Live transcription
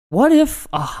what if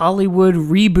a Hollywood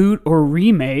reboot or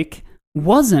remake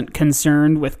wasn't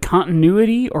concerned with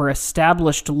continuity or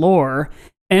established lore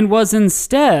and was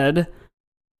instead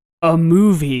a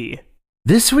movie?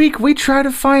 This week, we try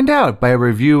to find out by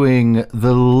reviewing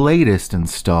the latest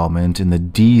installment in the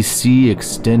DC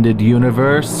Extended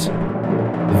Universe,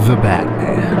 The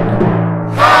Batman.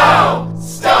 How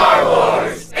Star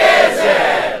Wars is it?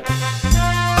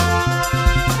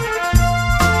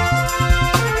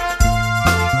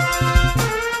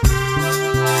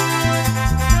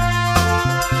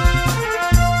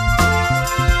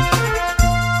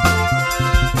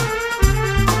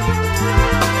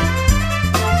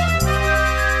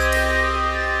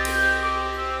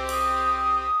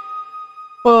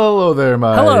 Hello there,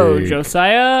 Mike. Hello,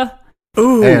 Josiah.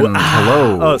 Ooh. And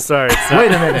hello. Oh, sorry.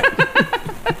 Wait a minute.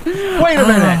 Wait a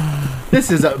minute.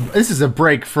 This is a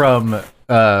break from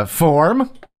form.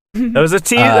 That was a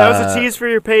tease. That was a tease for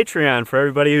your Patreon for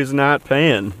everybody who's not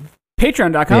paying.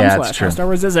 Patreon.com/How Star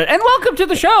Wars Is It. And welcome to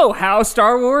the show, How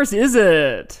Star Wars Is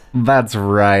It? That's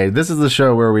right. This is the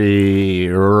show where we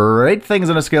rate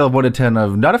things on a scale of 1 to 10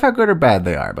 of not of how good or bad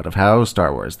they are, but of how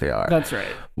Star Wars they are. That's right.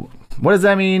 What does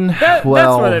that mean? That's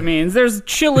what it means. There's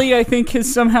chili, I think,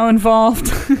 is somehow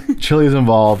involved. Chili's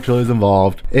involved.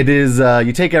 It is,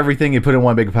 you take everything, you put it in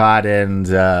one big pot, and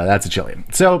that's a chili.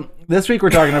 So this week we're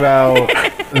talking about...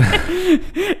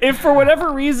 If for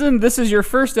whatever reason this is your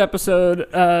first episode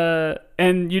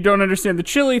and you don't understand the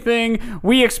chili thing,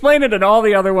 we explain it in all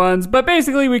the other ones, but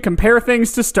basically we compare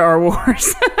things to Star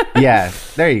Wars. Yeah,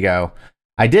 there you go.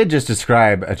 I did just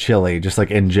describe a chili, just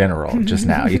like in general, just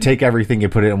now. You take everything, you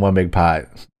put it in one big pot.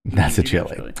 That's a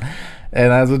chili.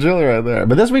 And that's a chili right there.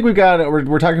 But this week we're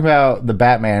talking about the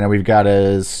Batman, and we've got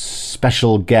a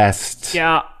special guest.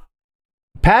 Yeah.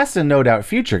 Past and no doubt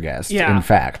future guest, in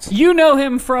fact. You know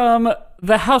him from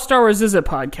the How Star Wars Is It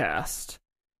podcast.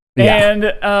 Yeah.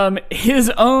 And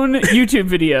his own YouTube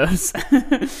videos.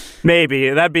 Maybe.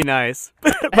 That'd be nice.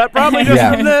 But probably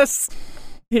just from this.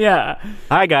 Yeah.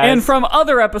 Hi, guys. And from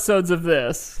other episodes of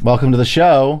this. Welcome to the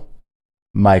show,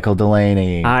 Michael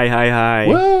DeLaney. Hi.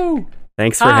 Woo!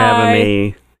 Thanks for having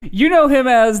me. You know him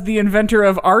as the inventor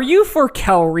of Are You for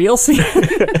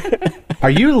Calrissian? Are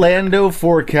you for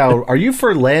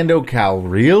Lando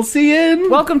Calrissian?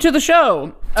 Welcome to the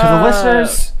show. To the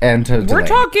listeners and to We're DeLaney.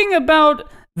 talking about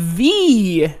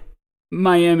the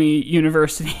Miami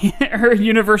University, or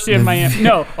University of Miami.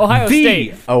 No, Ohio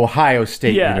State. Ohio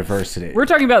State University. We're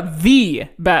talking about the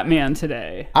Batman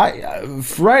today.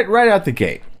 Right out the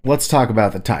gate, let's talk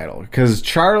about the title. Because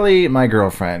Charlie, my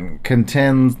girlfriend,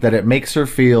 contends that it makes her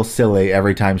feel silly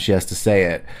every time she has to say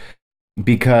it.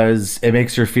 Because it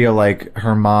makes her feel like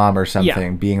her mom or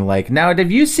something, being like, "Now, have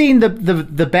you seen the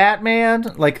Batman?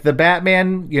 Like the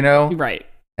Batman, you know?" Right.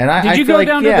 And Did you go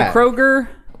down to the Kroger?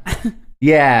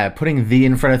 Yeah, putting "the"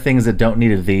 in front of things that don't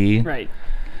need a "the." Right.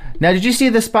 Now, did you see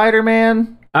the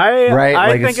Spider-Man?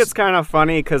 I think it's kind of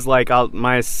funny because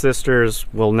my sisters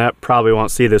probably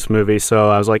won't see this movie, so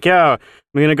I was like, yeah,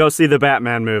 I'm gonna go see the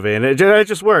Batman movie, and it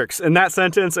just works. In that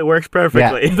sentence, it works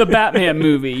perfectly. The Batman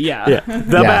movie, yeah.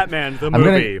 Batman, the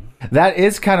movie. That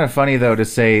is kind of funny though to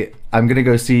say I'm gonna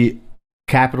go see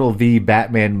capital V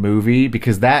Batman movie,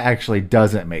 because that actually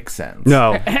doesn't make sense.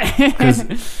 No.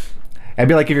 Because I'd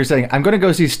be like if you're saying I'm gonna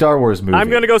go see Star Wars movie. I'm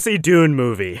gonna go see Dune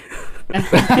movie.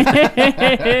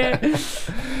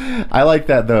 I like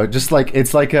that though. Just like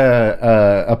it's like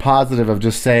a positive of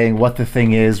just saying what the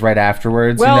thing is right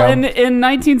afterwards. Well, you know? in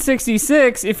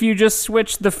 1966, if you just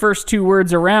switch the first two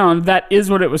words around, that is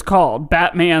what it was called: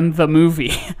 Batman the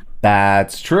movie.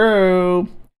 That's true.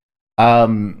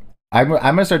 I'm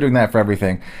gonna start doing that for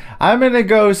everything. I'm gonna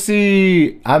go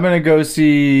see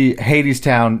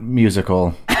Hadestown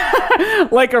musical.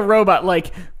 Like a robot,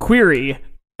 like query.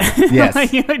 Yes.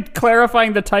 Like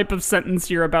clarifying the type of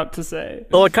sentence you're about to say.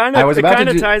 Well, it kind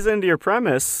of ties into your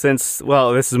premise since,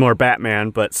 well, this is more Batman,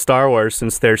 but Star Wars,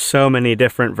 since there's so many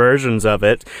different versions of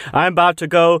it. I'm about to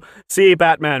go see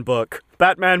Batman book,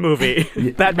 Batman movie,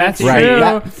 Batman TV.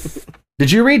 Right.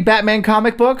 Did you read Batman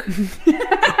comic book?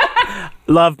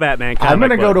 Love Batman comic book. I'm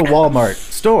going to go to Walmart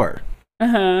store.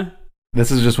 Uh-huh. This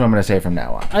is just what I'm going to say from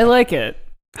now on. I like it.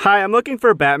 Hi, I'm looking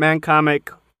for Batman comic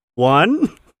 1.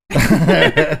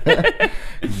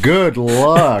 Good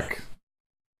luck.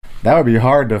 That would be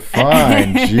hard to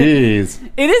find. Jeez.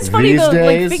 It is funny These though,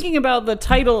 days? like thinking about the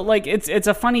title, like it's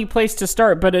a funny place to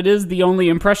start, but it is the only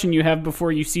impression you have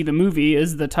before you see the movie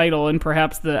is the title and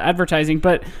perhaps the advertising.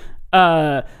 But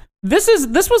this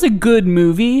was a good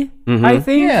movie, I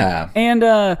think. Yeah. And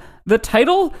the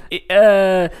title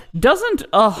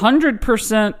doesn't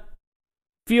 100%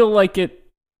 feel like it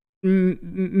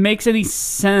makes any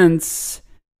sense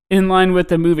in line with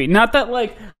the movie. Not that,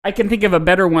 like, I can think of a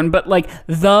better one, but, like,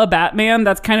 the Batman,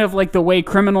 that's kind of like the way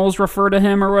criminals refer to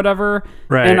him or whatever.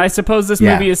 Right. And I suppose this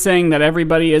movie is saying that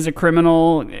everybody is a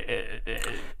criminal.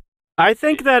 I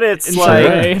think that it's Sure,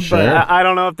 like, sure. but I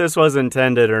don't know if this was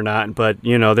intended or not, but,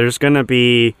 you know, there's going to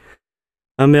be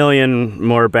a million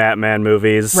more Batman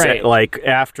movies, Right. like,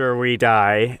 after we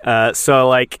die. So,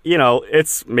 like, you know,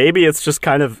 maybe it's just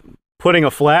kind of putting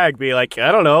a flag, be like,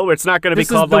 I don't know, it's not going to be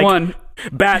This is called, the like, one.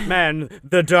 Batman,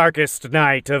 the Darkest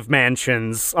Night of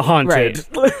Mansions Haunted.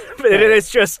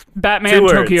 It's just Batman 2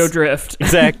 words. Tokyo Drift.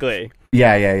 Exactly.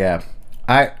 Yeah.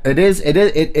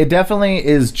 It definitely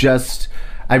is just,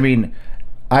 I mean,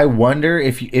 I wonder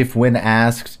if when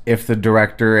asked if the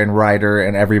director and writer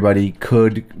and everybody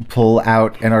could pull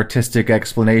out an artistic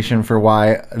explanation for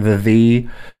why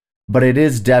but it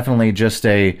is definitely just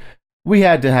we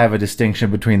had to have a distinction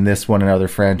between this one and other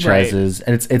franchises.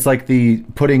 And it's like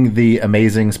putting the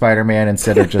Amazing Spider-Man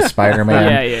instead of just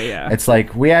Spider-Man. Yeah. It's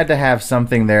like we had to have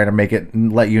something there to make it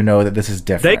let you know that this is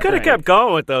different. They could have kept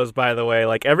going with those, by the way.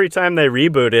 Like, every time they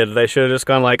rebooted, they should have just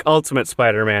gone like Ultimate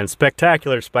Spider-Man,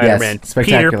 Spectacular Spider-Man, Yes,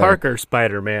 Spectacular. Peter Parker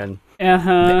Spider-Man.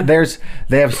 Uh-huh.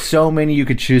 They have so many you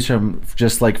could choose from,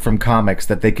 just like from comics,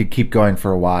 that they could keep going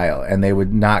for a while, and they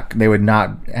would not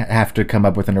have to come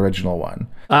up with an original one.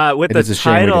 With It is the a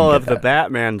shame we didn't title get of the that.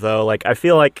 Batman, though, like, I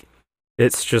feel like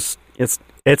it's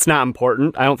not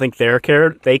important. I don't think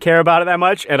they care about it that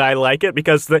much, and I like it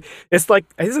because it's like,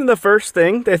 isn't the first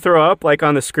thing they throw up like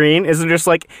on the screen? Isn't just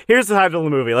like, here's the title of the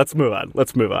movie, let's move on.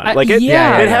 Like it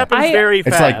happens very It's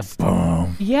fast. like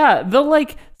boom. Yeah, the,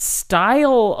 like,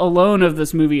 style alone of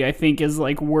this movie, I think, is,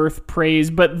 like, worth praise.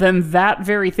 But then that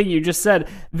very thing you just said,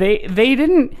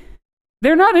 they're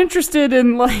not interested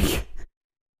in, like,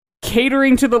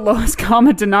 catering to the lowest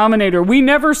common denominator. We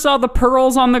never saw the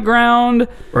pearls on the ground.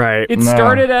 Right. It No.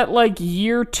 started at, like,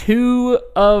 year 2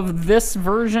 of this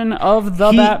version of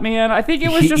the Batman. I think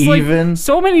it was just, like,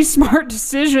 so many smart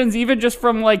decisions, even just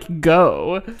from, like,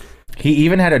 go. He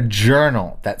even had a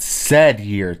journal that said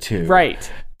year 2.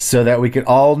 Right. So that we could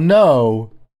all know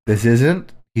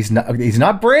he's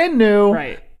not brand new.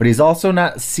 Right. But he's also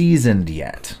not seasoned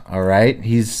yet. All right?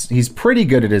 He's pretty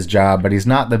good at his job, but he's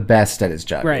not the best at his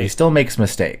job. Right. He still makes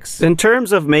mistakes. In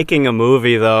terms of making a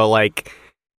movie, though, like,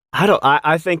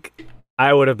 I think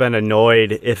I would have been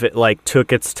annoyed if it, like,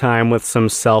 took its time with some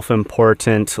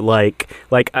self-important,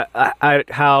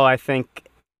 how I think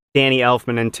Danny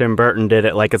Elfman and Tim Burton did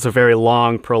it. Like, it's a very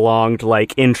long, prolonged,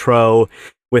 like, intro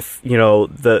with, you know,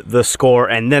 the score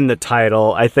and then the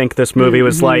title. I think this movie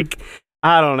was like,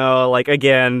 I don't know, like,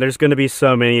 again, there's going to be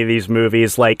so many of these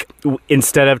movies, like,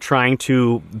 instead of trying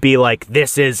to be like,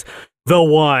 this is the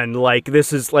one, like,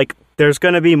 this is, like, there's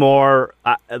going to be more,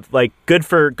 like, good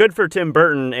for Tim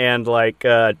Burton and, like,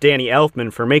 Danny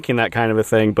Elfman for making that kind of a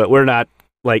thing, but we're not,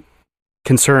 like,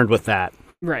 concerned with that.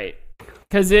 Right.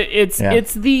 Because it's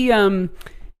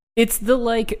the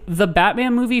like the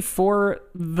Batman movie for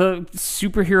the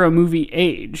superhero movie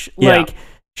age. Yeah. Like,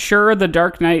 sure, the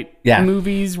Dark Knight Yeah.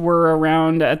 movies were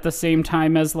around at the same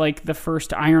time as, like, the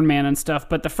first Iron Man and stuff,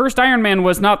 but the first Iron Man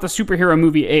was not the superhero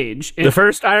movie age. The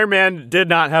first Iron Man did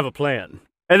not have a plan.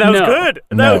 And that was No. good.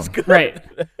 That No. was good.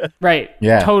 Right.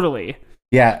 Yeah. Totally.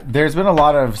 Yeah, there's been a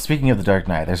lot of, speaking of the Dark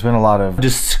Knight, there's been a lot of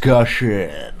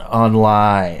discussion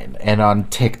online and on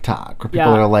TikTok where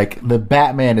people are like, the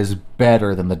Batman is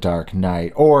better than the Dark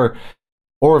Knight, or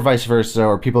vice versa,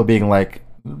 or people being like,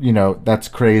 you know, that's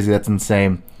crazy, that's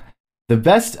insane.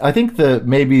 I think the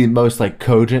maybe most, like,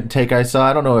 cogent take I saw,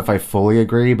 I don't know if I fully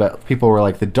agree, but people were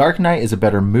like, the Dark Knight is a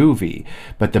better movie,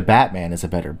 but the Batman is a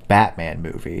better Batman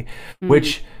movie,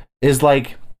 which is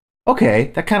like,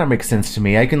 okay, that kind of makes sense to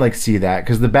me. I can, like, see that,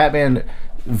 because the Batman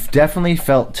definitely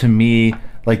felt to me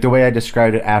like the way I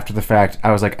described it after the fact.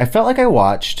 I was like, I felt like I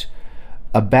watched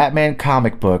a Batman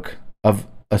comic book of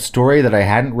a story that I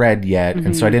hadn't read yet,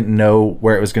 and so I didn't know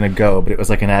where it was going to go, but it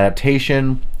was like an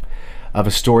adaptation of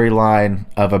a storyline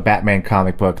of a Batman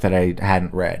comic book that I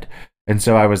hadn't read. And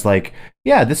so I was like,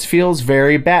 yeah, this feels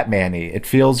very Batman-y. It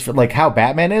feels like how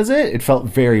Batman is it? It felt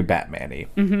very Batman-y.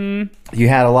 Mm-hmm. You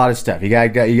had a lot of stuff. You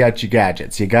got your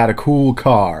gadgets. You got a cool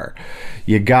car.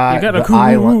 You got a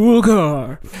cool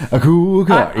car. A cool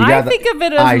car. I think of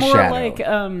it as more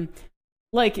eyeshadow.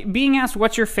 like being asked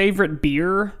what's your favorite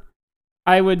beer.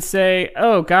 I would say,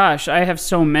 oh gosh, I have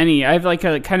so many. I have, like,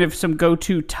 a kind of some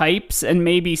go-to types, and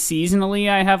maybe seasonally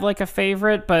I have, like, a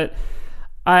favorite, but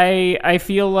I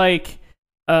feel like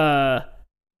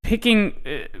picking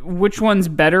which one's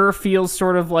better feels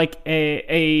sort of like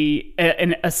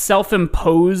a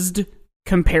self-imposed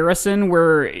comparison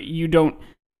where you don't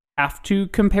have to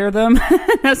compare them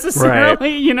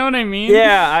necessarily. Right. You know what I mean?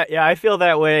 Yeah, I feel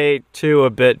that way too a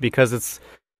bit because it's,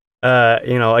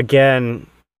 again,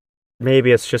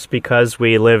 maybe it's just because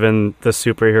we live in the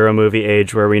superhero movie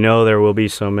age where we know there will be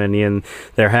so many, and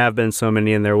there have been so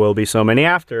many, and there will be so many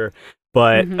after.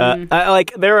 But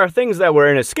there are things that were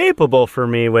inescapable for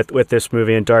me with this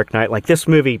movie and Dark Knight. Like, this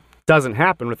movie doesn't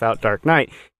happen without Dark Knight.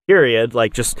 Period.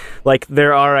 Like, just like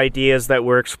there are ideas that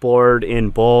were explored in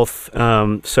both.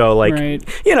 So like,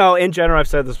 in general, I've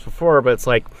said this before, but it's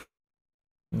like,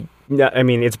 I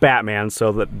mean, it's Batman,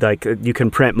 so that like you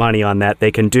can print money on that.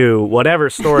 They can do whatever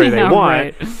story they want.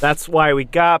 Right. That's why we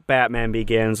got Batman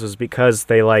Begins, was because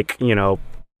they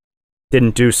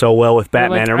didn't do so well with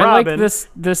Batman and Robin. I like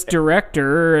this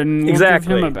director, and we'll give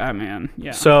him a Batman.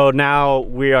 Yeah. So now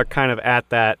we are kind of at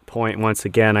that point once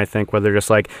again, I think, where they're just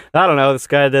like, I don't know, this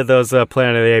guy did those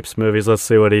Planet of the Apes movies. Let's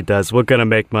see what he does. We're going to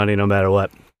make money no matter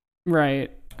what.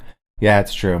 Right. Yeah,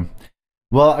 it's true.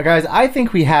 Well, guys, I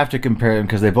think we have to compare them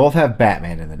because they both have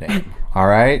Batman in the name. All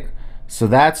right? So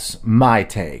that's my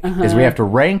take, is we have to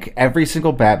rank every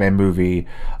single Batman movie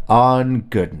on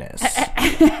goodness.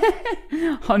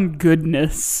 On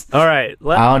goodness. All right.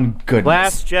 On goodness.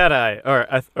 Last Jedi.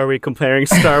 Or are we comparing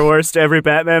Star Wars to every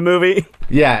Batman movie?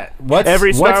 Yeah.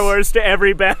 Every Star Wars to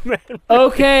every Batman movie.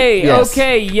 Okay. Yes.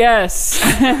 Okay. Yes.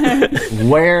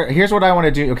 Here's what I want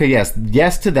to do. Okay.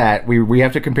 Yes to that. We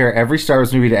have to compare every Star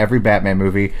Wars movie to every Batman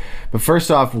movie. But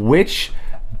first off, which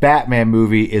Batman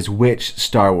movie is which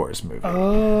Star Wars movie?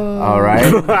 Oh. All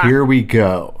right. Here we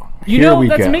go.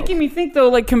 That's making me think, though,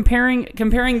 like comparing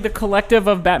the collective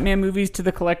of Batman movies to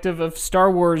the collective of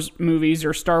Star Wars movies,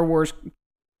 or Star Wars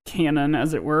canon,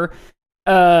 as it were.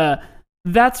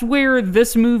 That's where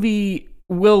this movie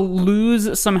will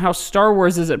lose somehow Star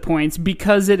Wars is at points,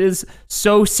 because it is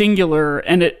so singular,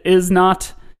 and it is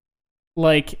not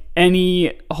like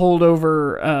any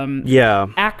holdover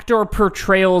actor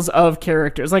portrayals of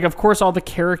characters. Like, of course, all the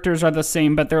characters are the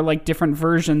same, but they're like different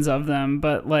versions of them.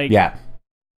 But like,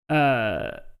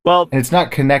 well, it's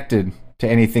not connected to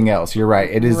anything else. You're right.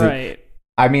 It is. Right.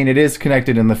 I mean, it is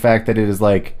connected in the fact that it is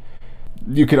like,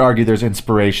 you could argue there's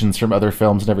inspirations from other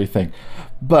films and everything,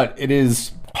 but it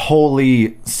is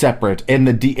wholly separate in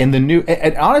the new.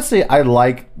 And honestly, I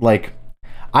like.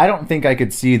 I don't think I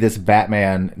could see this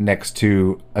Batman next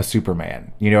to a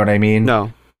Superman. You know what I mean?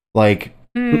 No. Like,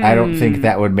 I don't think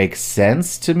that would make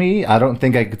sense to me. I don't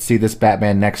think I could see this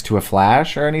Batman next to a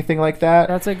Flash or anything like that.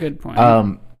 That's a good point.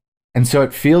 And so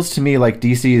it feels to me like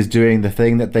DC is doing the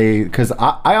thing that they... Because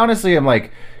I honestly am,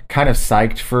 like, kind of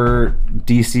psyched for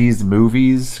DC's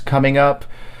movies coming up.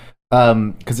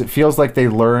 Because it feels like they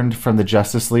learned from the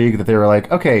Justice League that they were like,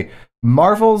 okay,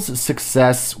 Marvel's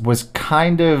success was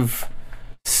kind of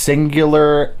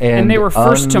singular, and they were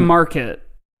first to market.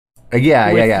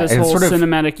 Yeah. This whole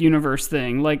cinematic universe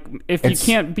thing. Like, if you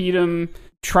can't beat them,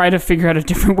 try to figure out a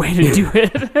different way to do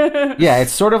it. Yeah,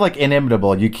 it's sort of like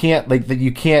inimitable. You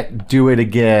can't do it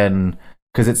again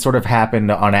because it sort of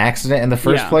happened on accident in the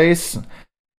first place.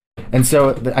 And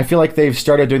so I feel like they've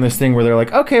started doing this thing where they're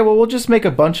like, okay, well, we'll just make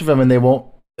a bunch of them, and they won't,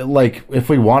 like, if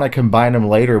we want to combine them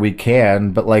later, we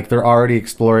can. But like, they're already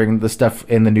exploring the stuff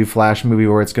in the new Flash movie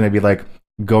where it's going to be like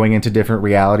going into different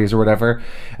realities or whatever.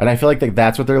 And I feel like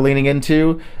that's what they're leaning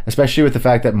into, especially with the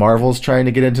fact that Marvel's trying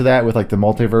to get into that with like the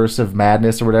multiverse of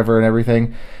madness or whatever and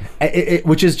everything,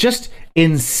 which is just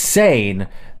insane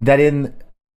that in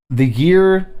the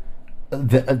year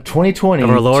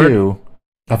 2022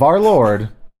 of our Lord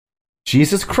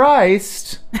Jesus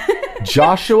Christ,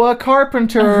 Joshua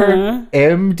Carpenter,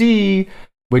 MD,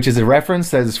 which is a reference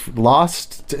that is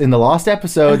lost in the lost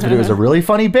episodes, but it was a really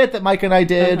funny bit that Mike and I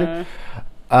did.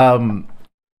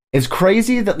 It's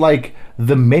crazy that like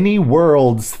the many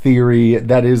worlds theory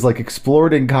that is like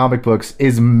explored in comic books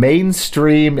is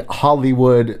mainstream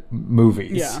Hollywood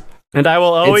movies. Yeah. And I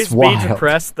will always be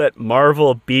depressed that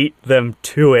Marvel beat them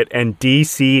to it, and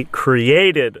DC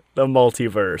created the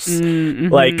multiverse. Mm-hmm.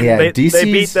 Like, they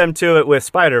beat them to it with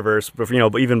Spider-Verse,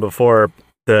 even before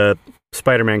the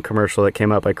Spider-Man commercial that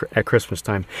came up at Christmas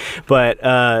time. But,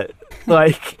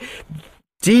 like,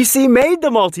 DC made the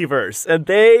multiverse, and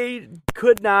they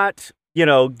could not,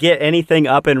 get anything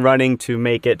up and running to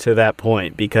make it to that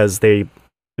point because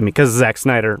Zack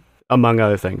Snyder, among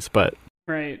other things, but...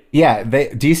 Right. Yeah,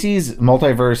 DC's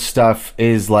multiverse stuff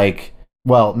is like,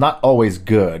 well, not always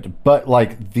good, but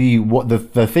like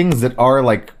the things that are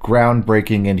like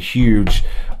groundbreaking and huge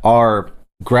are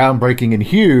groundbreaking and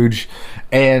huge,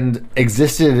 and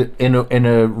existed in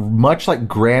a much like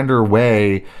grander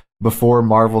way before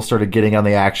Marvel started getting on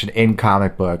the action in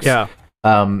comic books. Yeah.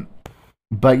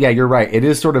 But yeah, you're right. It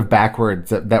is sort of backwards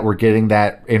that we're getting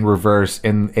that in reverse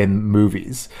in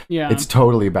movies. Yeah. It's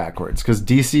totally backwards because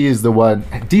DC is the one.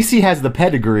 DC has the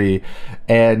pedigree,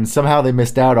 and somehow they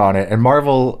missed out on it. And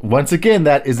Marvel, once again,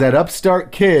 that is that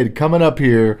upstart kid coming up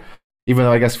here. Even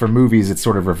though I guess for movies it's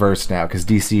sort of reversed now because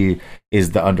DC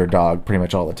is the underdog pretty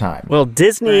much all the time. Well,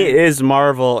 Disney is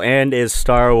Marvel and is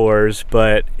Star Wars,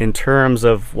 but in terms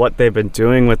of what they've been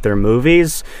doing with their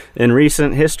movies in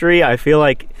recent history, I feel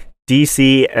like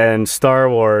DC and Star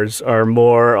Wars are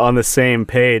more on the same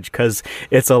page because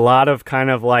it's a lot of kind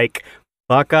of like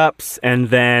fuck-ups and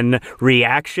then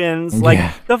reactions. Like,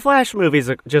 the Flash movies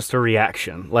are just a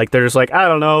reaction. Like, they're just like, I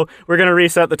don't know, we're going to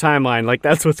reset the timeline. Like,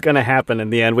 that's what's going to happen in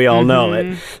the end. We all know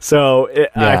it. So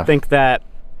I think that,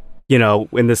 you know,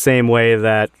 in the same way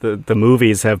that the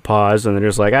movies have paused and they're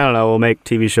just like, I don't know, we'll make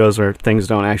TV shows where things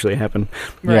don't actually happen.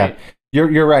 Right. Yeah,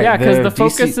 you're right. Yeah, because the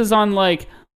focus is on, like,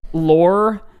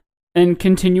 lore and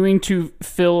continuing to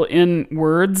fill in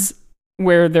words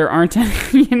where there aren't any,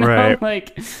 you know,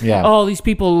 right. Oh, these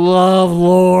people love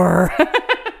lore.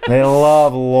 They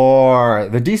love lore.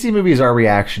 The DC movies are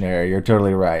reactionary. You're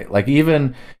totally right. Like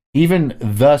even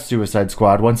the Suicide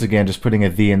Squad, once again, just putting a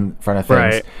 "the" in front of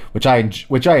things,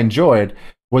 which I enjoyed,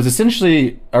 was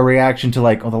essentially a reaction to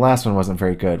like, oh, the last one wasn't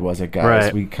very good, was it,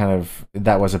 guys? Right. We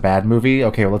that was a bad movie.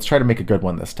 Okay, well, let's try to make a good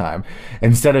one this time.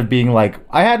 Instead of being like,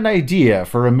 I had an idea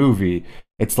for a movie,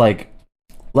 it's like,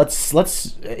 let's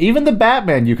even the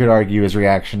Batman, you could argue, is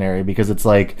reactionary because it's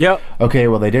like, okay,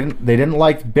 well, they didn't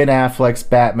like Ben Affleck's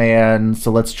Batman,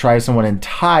 so let's try someone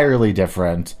entirely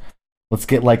different. Let's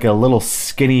get like a little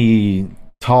skinny,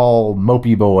 tall,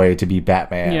 mopey boy to be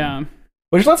Batman. Yeah.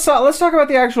 Which let's talk about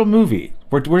the actual movie.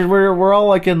 We're all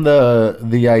like in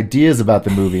the ideas about the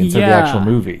movie instead of the actual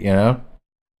movie, you know?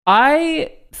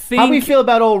 I think how do we feel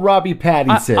about old Robbie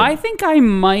Pattinson? I think I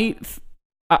might.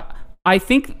 I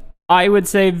think I would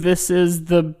say this is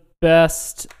the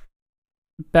best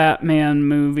Batman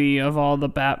movie of all the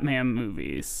Batman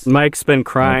movies. Mike's been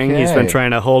crying. Okay. He's been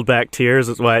trying to hold back tears.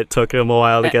 That's why it took him a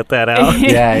while to get that out.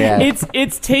 Yeah.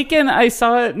 It's taken. I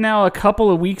saw it now a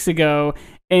couple of weeks ago,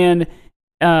 and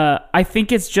I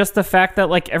think it's just the fact that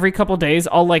like every couple of days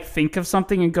I'll like think of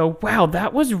something and go, wow,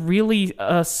 that was really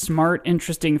a smart,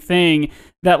 interesting thing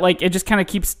that like it just kind of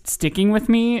keeps sticking with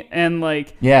me. And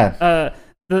like,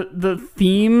 the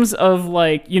themes of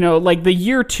like, you know, like the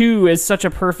year 2 is such a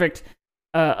perfect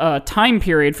time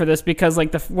period for this because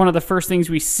like one of the first things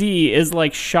we see is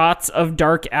like shots of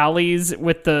dark alleys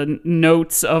with the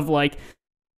notes of like,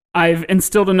 I've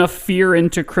instilled enough fear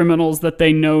into criminals that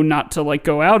they know not to like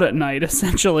go out at night,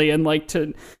 essentially, and like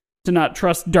to not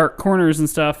trust dark corners and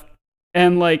stuff.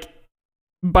 And like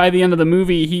by the end of the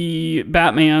movie, the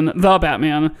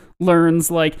Batman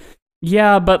learns like,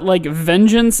 yeah, but like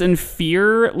vengeance and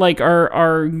fear like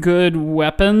are good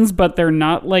weapons, but they're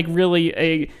not like really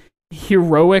a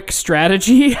heroic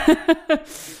strategy.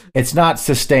 It's not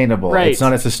sustainable. Right. It's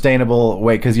not a sustainable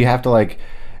way because you have to like.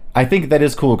 I think that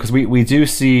is cool because we do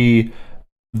see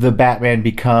the Batman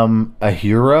become a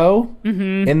hero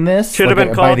in this. Should have like,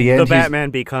 been called by the end, The Batman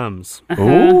Becomes.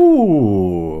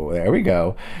 Ooh, there we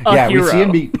go. Hero. We see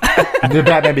him the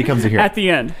Batman becomes a hero. At the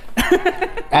end.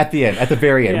 At the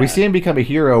very end. Yeah. We see him become a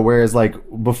hero, whereas like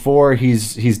before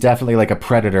he's definitely like a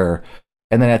predator.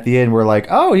 And then at the end we're like,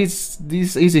 oh, he's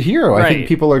a hero. Right. I think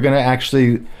people are gonna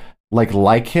actually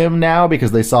like him now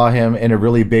because they saw him in a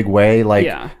really big way,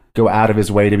 go out of his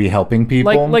way to be helping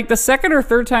people. Like the second or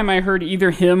third time I heard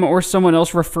either him or someone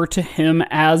else refer to him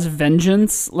as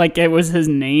Vengeance, like it was his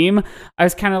name, I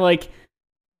was kind of like,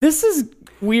 this is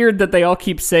weird that they all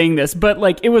keep saying this, but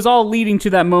like it was all leading to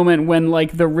that moment when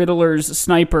like the Riddler's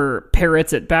sniper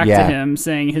parrots it back to him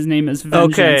saying his name is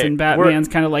Vengeance, and Batman's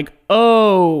kind of like,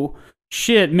 oh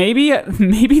shit, maybe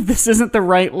this isn't the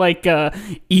right like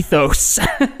ethos.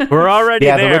 We're already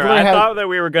there. I had... thought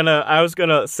that I was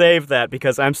gonna save that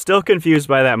because I'm still confused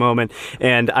by that moment,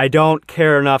 and I don't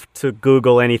care enough to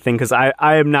Google anything because I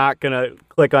am not gonna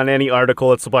click on any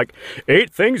article. It's like 8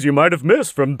 things you might have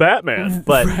missed from Batman.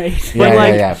 But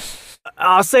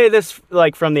I'll say this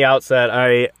like from the outset,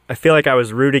 I feel like I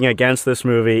was rooting against this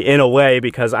movie in a way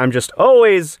because I'm just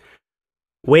always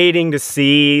waiting to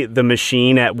see the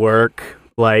machine at work,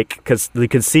 like, because we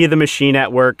could see the machine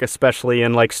at work, especially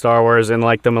in like Star Wars and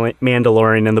like the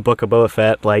Mandalorian and the Book of Boba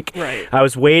Fett. Like, I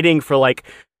was waiting for like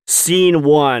scene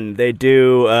 1. They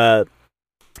do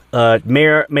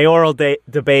mayoral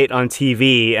debate on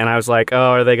TV, and I was like,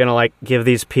 oh, are they gonna like give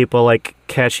these people like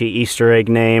catchy Easter egg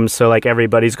names so like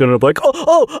everybody's gonna be like,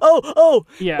 oh,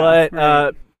 yeah,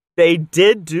 but they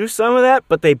did do some of that,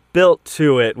 but they built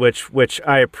to it, which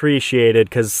I appreciated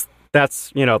because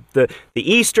that's, the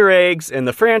Easter eggs and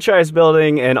the franchise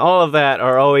building and all of that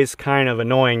are always kind of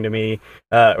annoying to me,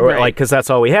 because that's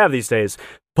all we have these days.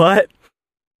 But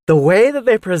the way that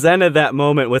they presented that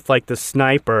moment with, like, the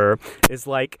sniper is,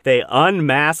 like, they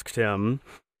unmasked him,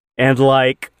 and,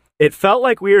 like, it felt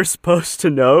like we were supposed to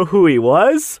know who he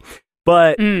was,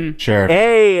 but Sure.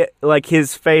 like,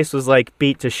 his face was, like,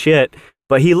 beat to shit,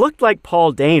 but he looked like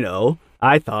Paul Dano,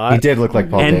 I thought. He did look like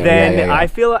Paul and Dano. then Yeah.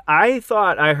 I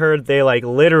thought I heard they, like,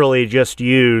 literally just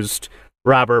used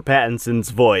Robert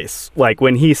Pattinson's voice, like,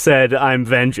 when he said, "I'm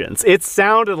vengeance." It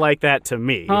sounded like that to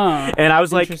me. And I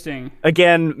was like,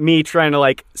 again, me trying to,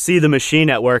 like, see the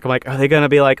machine at work, I'm like, are they going to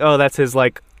be like, oh, that's his,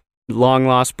 like, long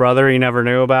lost brother he never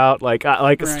knew about? Like,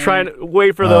 trying to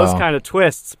wait for those kind of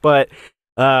twists, but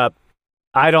I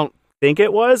don't think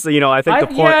it was. I think the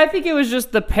point. Yeah, I think it was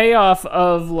just the payoff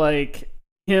of, like,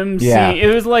 him seeing.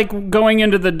 It was like going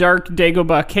into the dark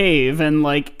Dagobah cave and,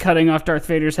 like, cutting off Darth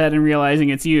Vader's head and realizing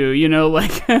it's you.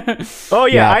 Like. Oh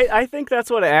yeah, I think that's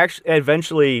what it actually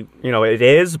eventually, it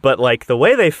is. But, like, the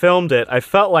way they filmed it, I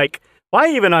felt like,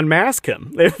 why even unmask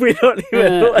him if we don't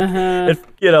even?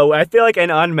 I feel like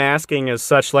an unmasking is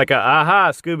such, like, a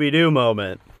aha Scooby-Doo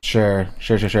moment. Sure.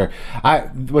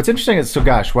 What's interesting is,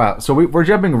 so we're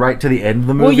jumping right to the end of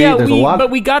the movie. Well, yeah, There's a lot but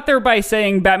we got there by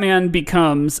saying the Batman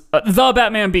becomes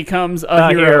a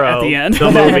hero at the end.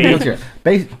 The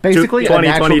movie. Basically, a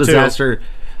natural disaster.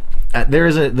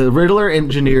 The Riddler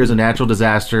engineers a natural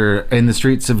disaster in the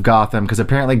streets of Gotham, because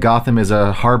apparently Gotham is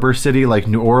a harbor city like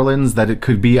New Orleans, that it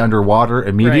could be underwater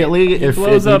immediately if it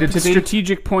blows up needed to be.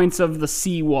 Strategic points of the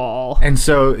seawall. And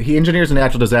so he engineers a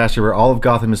natural disaster where all of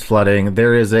Gotham is flooding.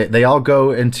 They all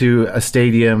go into a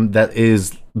stadium that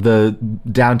is the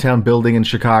downtown building in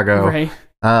Chicago. Right.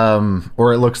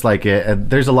 Or it looks like it. And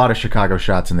there's a lot of Chicago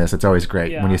shots in this. It's always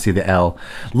great when you see the L.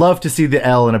 Love to see the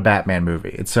L in a Batman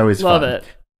movie. It's always fun. Love it.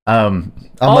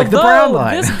 Although the brown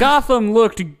line. This Gotham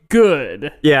looked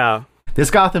good. Yeah. This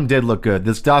Gotham did look good.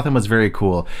 This Gotham was very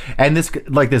cool. And this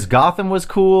Gotham was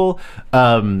cool.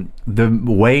 The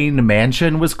Wayne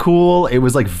Mansion was cool. It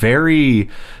was, like, very,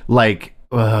 like,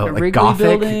 Wrigley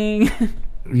Gothic. Building.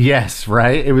 Yes,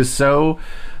 right? It was so,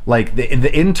 like,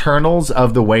 the internals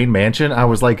of the Wayne Mansion, I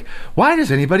was like, why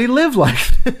does anybody live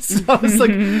like this? I was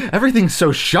like, everything's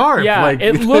so sharp. Yeah, like,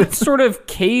 it looked sort of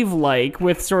cave-like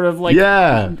with sort of, like,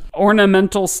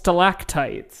 ornamental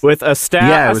stalactites. With a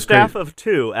staff crazy. Of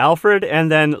two, Alfred and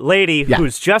then Lady,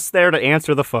 who's just there to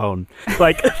answer the phone.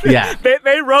 Like,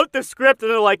 they wrote the script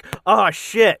and they're like, oh,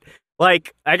 shit.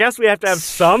 Like, I guess we have to have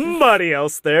somebody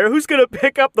else there who's going to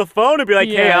pick up the phone and be like,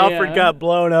 hey, Alfred got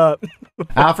blown up.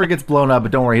 Alfred gets blown up,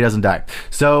 but don't worry, he doesn't die.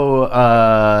 So,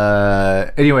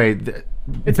 anyway,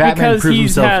 it's Batman because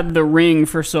he's himself... had the ring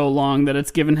for so long that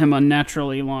it's given him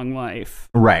unnaturally long life.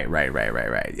 Right.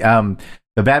 The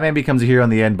Batman becomes a hero in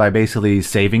the end by basically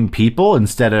saving people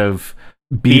instead of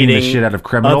beating the shit out of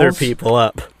criminals. Other people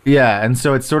up. Yeah, and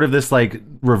so it's sort of this, like,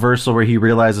 reversal where he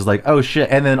realizes, like, oh shit,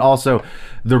 and then also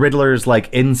the Riddler's,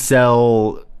 like,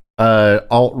 incel,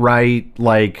 alt-right,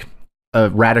 like,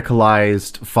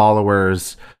 radicalized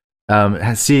followers,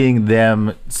 seeing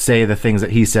them say the things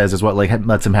that he says is what, like,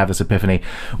 lets him have this epiphany.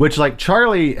 Which, like,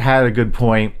 Charlie had a good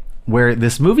point where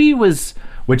this movie was,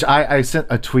 which I sent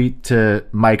a tweet to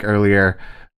Mike earlier.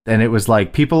 And it was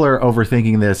like, people are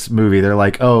overthinking this movie. They're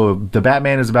like, oh, the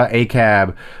Batman is about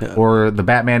ACAB, or the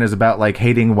Batman is about, like,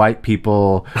 hating white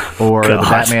people, or the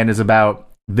Batman is about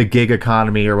the gig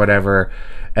economy or whatever.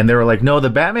 And they were like, no,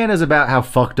 the Batman is about how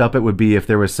fucked up it would be if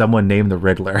there was someone named the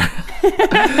Riddler.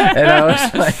 And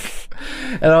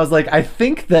I was like, I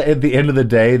think that at the end of the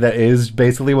day, that is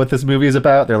basically what this movie is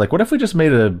about. They're like, what if we just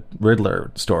made a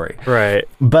Riddler story? Right.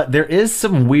 But there is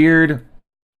some weird...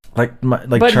 But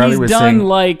Charlie was done saying,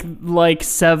 like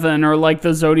Seven or like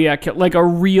the Zodiac, like a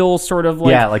real sort of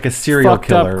like like a serial fucked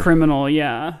killer up criminal,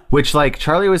 yeah. Which, like,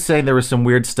 Charlie was saying there was some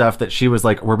weird stuff that she was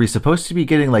like, were we supposed to be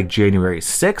getting, like, January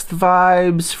 6th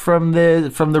vibes from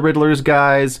the Riddler's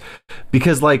guys?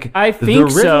 Because, like, I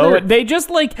think so. They just,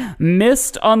 like,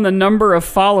 missed on the number of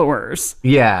followers.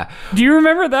 Yeah. Do you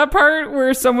remember that part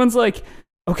where someone's like,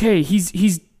 okay,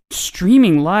 he's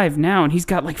streaming live now and he's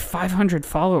got like 500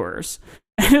 followers?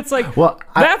 And it's like,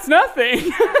 that's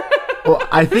nothing. Well,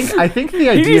 I think the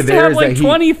idea he needs to there have is like that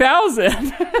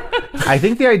 20,000. I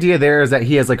think the idea there is that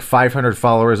he has like 500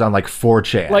 followers on like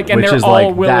 4chan, like, and which they're is all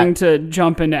like willing to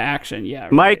jump into action. Yeah,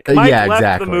 right. Mike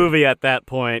left the movie at that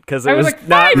point because it was like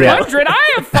not 500.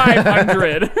 I have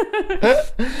 500.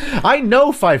 I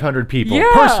know 500 people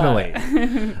personally.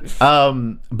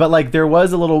 But like there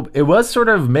was it was sort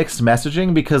of mixed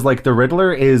messaging because like the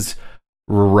Riddler is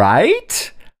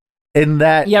right. in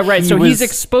that. Yeah, right. So was, he's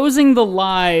exposing the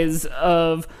lies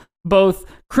of both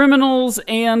criminals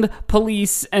and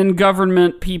police and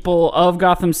government people of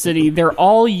Gotham City. They're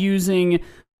all using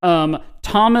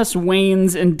Thomas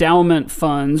Wayne's endowment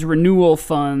funds, renewal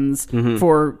funds,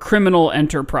 for criminal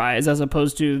enterprise, as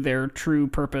opposed to their true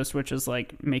purpose, which is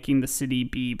like making the city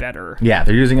be better. Yeah,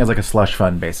 they're using it as like a slush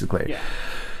fund, basically. Yeah.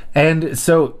 And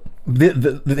so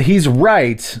he's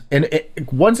right. And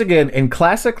once again, in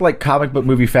classic like comic book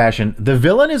movie fashion, the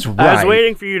villain is right. I was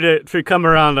waiting for you to come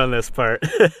around on this part.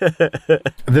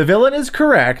 The villain is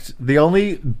correct. The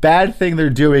only bad thing they're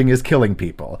doing is killing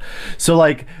people. So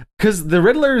like, because the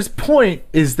Riddler's point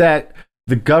is that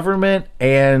the government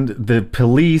and the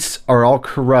police are all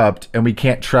corrupt and we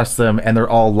can't trust them and they're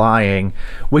all lying,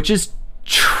 which is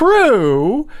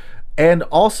true, and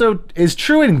also is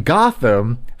true in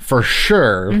Gotham for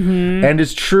sure, and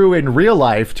is true in real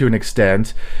life to an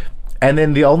extent. And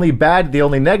then the only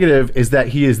negative is that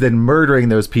he is then murdering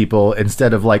those people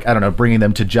instead of like, I don't know, bringing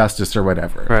them to justice or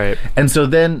whatever. Right. And so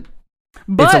then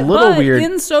it's a little weird.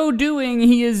 In so doing,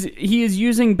 he is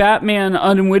using Batman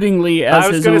unwittingly as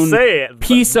his own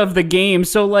piece of the game.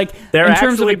 So, like, they're in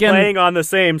terms actually of, again, playing on the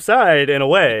same side in a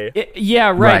way.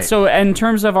 Yeah, right. So, in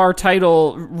terms of our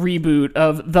title reboot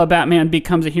of The Batman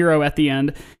Becomes a Hero at the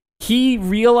end, he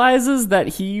realizes that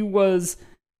he was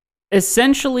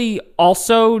essentially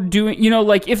also doing,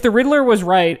 like, if the Riddler was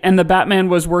right and the Batman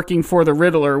was working for the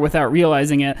Riddler without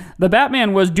realizing it, the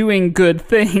Batman was doing good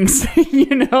things,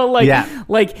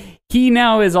 like he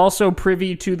now is also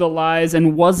privy to the lies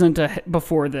and wasn't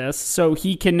before this, so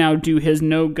he can now do his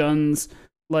no guns,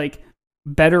 like,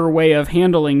 better way of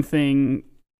handling thing,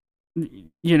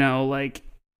 like,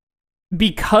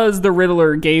 because the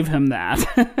Riddler gave him that.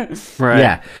 Right.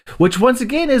 Yeah. Which once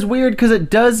again is weird because it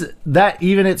does that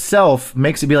even itself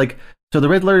makes it be like, so the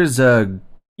Riddler's good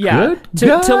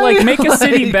to like make a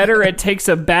city better, it takes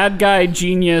a bad guy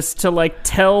genius to like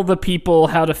tell the people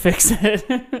how to fix it.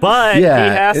 But he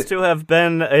has to have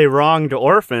been a wronged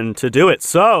orphan to do it.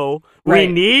 So we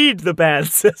need the bad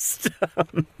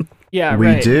system. Yeah,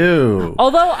 we do.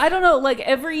 Although I don't know, like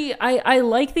I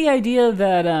like the idea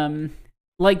that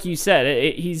like you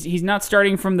said, he's not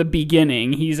starting from the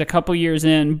beginning. He's a couple years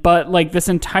in, but like this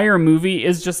entire movie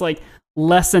is just like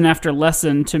lesson after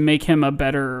lesson to make him a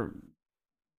better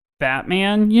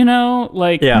Batman.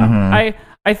 Like I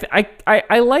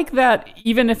like that,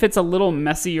 even if it's a little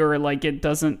messy or like it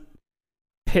doesn't.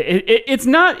 It's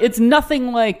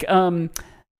nothing like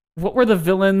what were the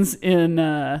villains in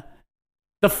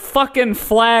the fucking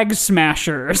Flag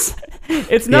Smashers?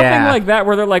 It's nothing like that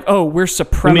where they're like, oh, we're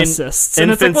supremacists.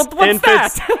 And it's like, what's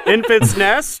that? Infant's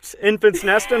Nest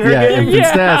in her game?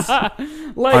 Infant's Nest.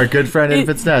 Like, our good friend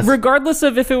Infant's Nest. Regardless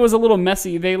of if it was a little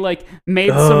messy, they like made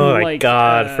some like... Oh my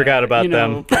God, forgot about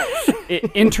them.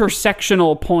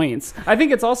 intersectional points. I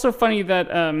think it's also funny that,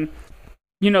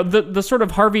 the sort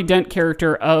of Harvey Dent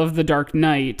character of The Dark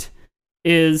Knight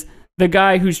is the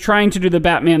guy who's trying to do the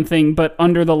Batman thing, but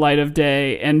under the light of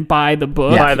day and by the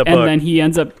book. And then he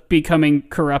ends up becoming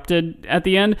corrupted at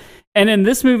the end. And in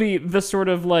this movie, the sort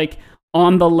of like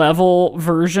on the level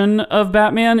version of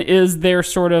Batman is their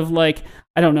sort of like,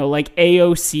 I don't know, like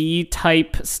AOC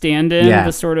type stand-in,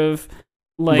 the sort of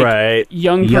like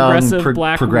young progressive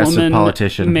black woman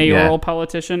politician, mayoral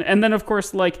politician. And then of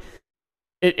course, like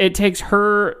it takes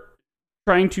her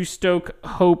trying to stoke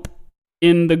hope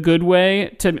in the good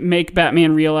way to make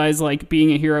Batman realize like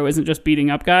being a hero isn't just beating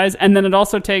up guys. And then it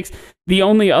also takes the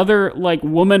only other like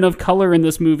woman of color in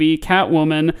this movie,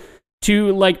 Catwoman,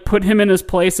 to like put him in his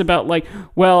place about like,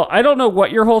 well, I don't know what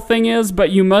your whole thing is,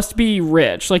 but you must be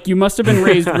rich. Like you must have been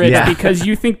raised rich because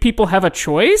you think people have a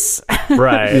choice.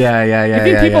 Right. Yeah. You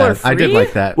think people are free? I did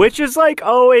like that. Which has like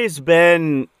always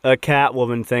been a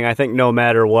Catwoman thing, I think, no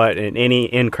matter what, in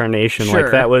any incarnation. Sure.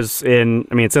 Like that was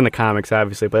it's in the comics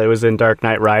obviously, but it was in Dark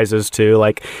Knight Rises too.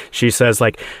 Like she says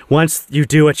like, once you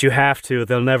do what you have to,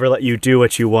 they'll never let you do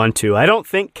what you want to. I don't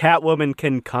think Catwoman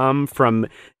can come from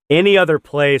any other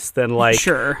place than like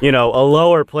a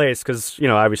lower place, because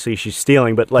obviously she's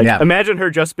stealing, but like imagine her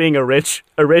just being a rich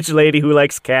lady who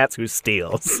likes cats who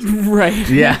steals. Right.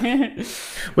 Yeah.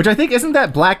 Which I think, isn't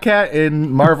that Black Cat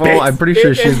in Marvel? I'm pretty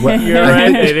sure she's what you're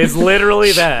right. It is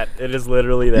literally that.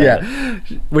 Yeah.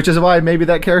 Which is why maybe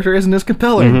that character isn't as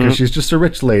compelling, because she's just a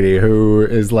rich lady who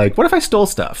is like, what if I stole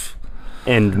stuff?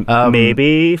 And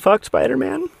maybe fucked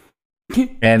Spider-Man?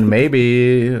 And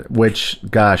maybe, which,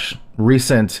 gosh,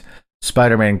 recent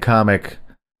Spider-Man comic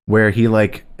where he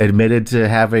like admitted to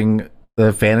having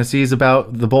the fantasies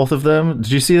about the both of them.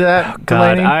 Did you see that?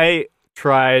 God, DeLaney? I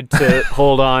tried to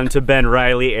hold on to Ben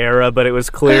Reilly era, but it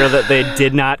was clear that they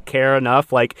did not care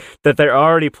enough, like that they're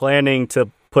already planning to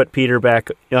put Peter back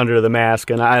under the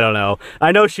mask, and I don't know.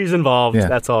 I know she's involved,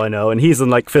 that's all I know, and he's in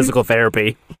like physical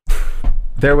therapy.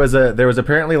 There was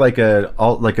apparently like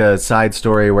a side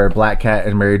story where Black Cat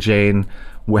and Mary Jane,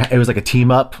 it was like a team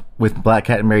up with Black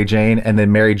Cat and Mary Jane, and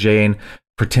then Mary Jane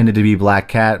pretended to be Black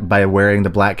Cat by wearing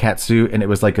the Black Cat suit, and it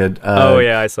was like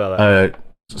I saw that.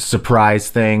 A surprise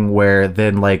thing where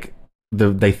then like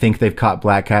they think they've caught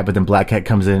Black Cat, but then Black Cat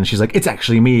comes in and she's like, it's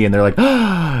actually me, and they're like,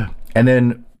 ah! And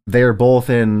then they're both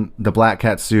in the Black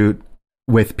Cat suit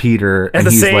with Peter, and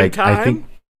he's like, I think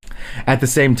at the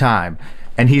same time.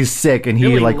 And he's sick, and he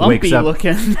really like wakes up.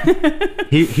 Looking.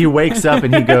 he wakes up,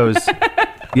 and he goes,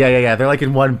 yeah. They're like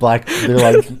in one black. They're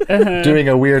like doing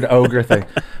a weird ogre thing.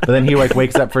 But then he like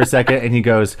wakes up for a second, and he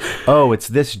goes, "Oh, it's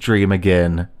this dream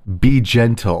again. Be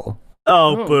gentle."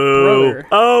 Oh, boo! Brother.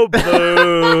 Oh,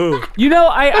 boo! You know,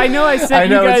 I know I sent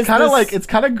you guys. It's kind of like it's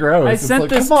kind of gross. I sent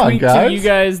this tweet to you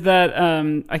guys that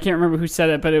I can't remember who said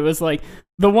it, but it was like,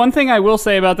 the one thing I will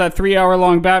say about that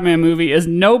 3-hour-long Batman movie is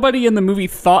nobody in the movie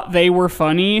thought they were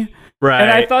funny. Right.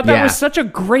 And I thought that was such a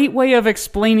great way of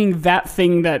explaining that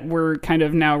thing that we're kind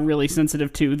of now really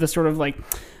sensitive to. The sort of like,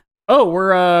 oh,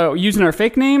 we're using our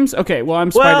fake names? Okay, well, I'm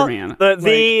Spider-Man.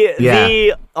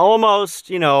 The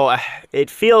almost, it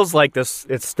feels like this,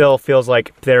 it still feels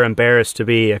like they're embarrassed to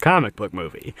be a comic book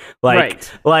movie.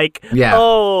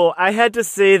 Oh, I had to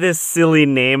say this silly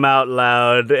name out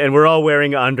loud, and we're all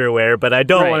wearing underwear, but I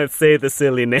don't want to say the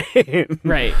silly name.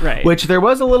 Right. Which there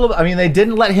was a little, I mean, they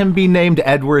didn't let him be named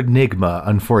Edward Nigma,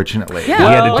 unfortunately. Yeah. He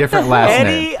had a different last name.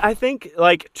 Eddie, I think,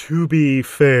 to be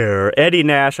fair, Eddie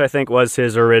Nash, I think, was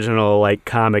his original,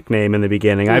 comic name in the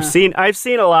beginning. Yeah. I've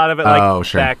seen a lot of it,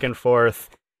 back and forth.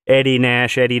 Eddie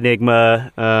Nash, Eddie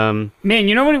Nigma. Man,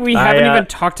 you know what we haven't even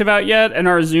talked about yet, and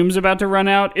our Zoom's about to run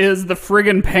out, is the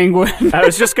friggin' Penguin. I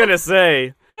was just gonna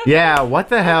say. Yeah, what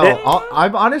the hell?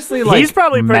 I'm honestly he's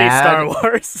probably pretty mad. Star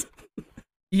Wars.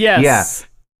 Yes.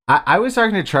 Yeah. I was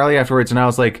talking to Charlie afterwards, and I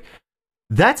was like,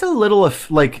 that's a little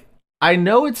I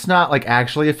know it's not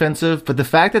actually offensive, but the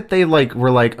fact that they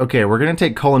were like, okay, we're gonna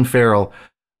take Colin Farrell,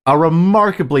 a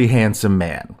remarkably handsome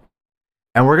man,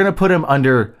 and we're gonna put him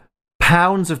under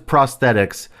pounds of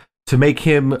prosthetics to make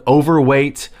him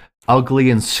overweight,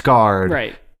 ugly, and scarred.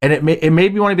 Right. And it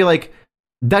made me want to be like,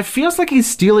 that feels like he's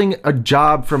stealing a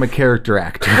job from a character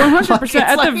actor. 100%.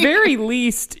 At the very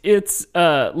least, it's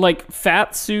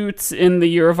fat suits in the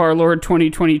year of our Lord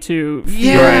 2022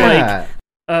 feel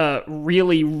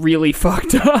really, really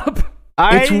fucked up.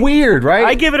 It's weird, right?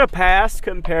 I give it a pass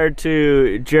compared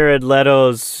to Jared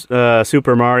Leto's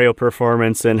Super Mario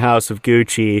performance in House of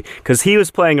Gucci, because he was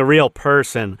playing a real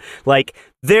person.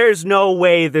 There's no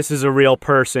way this is a real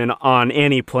person on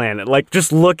any planet.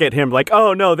 Just look at him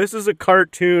oh no, this is a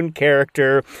cartoon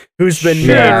character who's been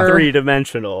made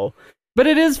three-dimensional. But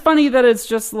it is funny that it's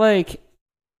just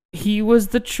he was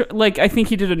I think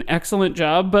he did an excellent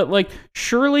job, but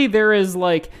surely there is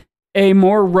a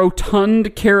more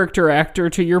rotund character actor,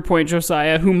 to your point,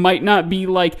 Josiah, who might not be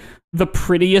the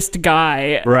prettiest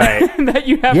guy, right? that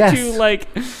you have to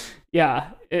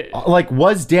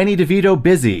was Danny DeVito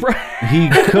busy? Right. He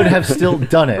could have still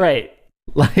done it, right?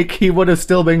 He would have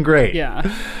still been great. Yeah.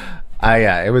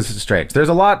 It was strange. There's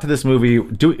a lot to this movie.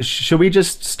 Should we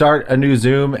just start a new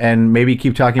Zoom and maybe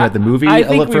keep talking about the movie I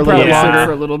think for a little longer?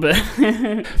 For a little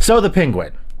bit. So the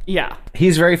Penguin. Yeah.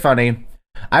 He's very funny.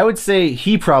 I would say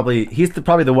he's probably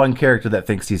the one character that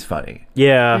thinks he's funny.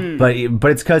 Yeah. But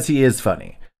it's because he is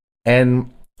funny.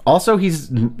 And also he's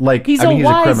he's he's a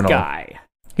a criminal. guy.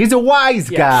 He's a wise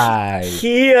guy.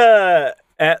 He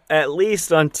at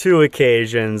least on 2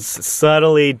 occasions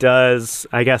subtly does,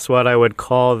 I guess, what I would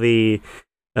call the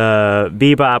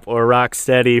Bebop or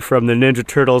Rocksteady from the Ninja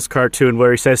Turtles cartoon,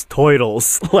 where he says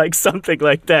 "toidles," something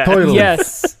like that. Toidles.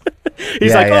 Yes.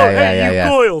 He's hey, you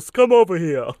Goyles, come over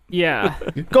here. Yeah.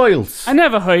 Goyles. I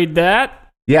never heard that.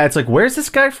 Yeah, it's where's this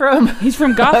guy from? He's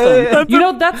from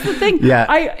Gotham. That's the thing.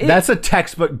 Yeah, that's a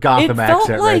textbook Gotham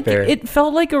accent right there. It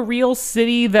felt like a real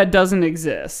city that doesn't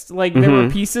exist. There were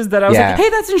pieces that I was like, hey,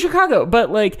 that's in Chicago.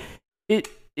 But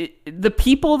the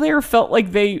people there felt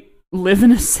like they live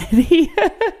in a city.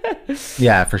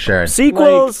 Yeah, for sure.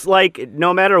 Sequels,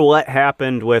 no matter what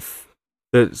happened with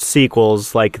the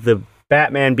sequels, the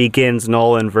Batman Begins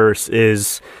Nolanverse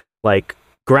is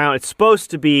ground. It's supposed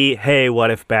to be, hey,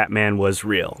 what if Batman was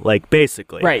real?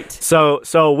 Basically. Right.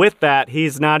 So with that,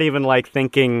 he's not even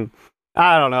thinking,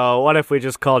 I don't know, what if we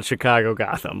just called Chicago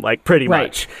Gotham? Pretty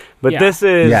much. But yeah. This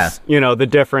is, the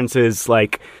difference is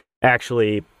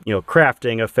actually,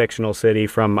 crafting a fictional city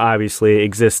from obviously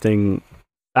existing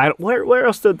Where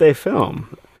else did they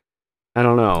film? I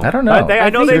don't know. I don't know. I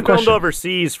know they Good filmed question.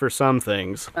 overseas for some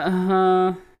things.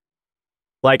 Uh-huh.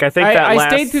 Like, I think that I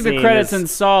last stayed through the scene credits is- and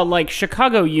saw, like,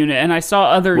 Chicago unit, and I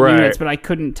saw other Right. units, but I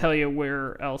couldn't tell you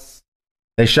where else.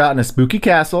 They shot in a spooky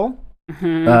castle.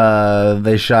 Mhm.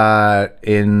 They shot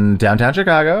in downtown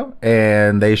Chicago,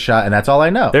 and that's all I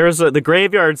know. There was the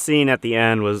graveyard scene at the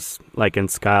end was like in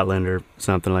Scotland or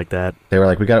something like that. They were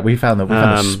like, we found the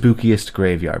spookiest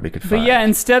graveyard we could But find. yeah,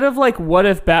 instead of, like, what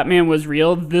if Batman was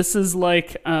real, this is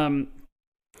like,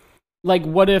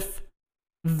 what if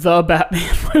the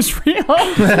Batman was real?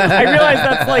 I realize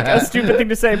that's, like, a stupid thing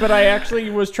to say, but I actually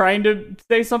was trying to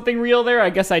say something real there.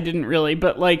 I guess I didn't really,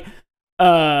 but, like,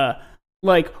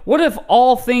 what if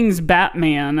all things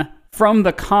Batman from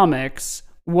the comics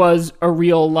was a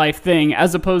real life thing,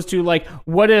 as opposed to, like,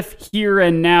 what if here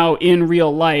and now in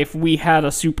real life we had a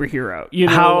superhero? You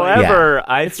know, However,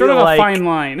 I it's feel sort of like a fine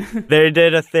line. they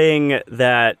did a thing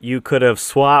that you could have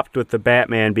swapped with the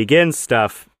Batman Begins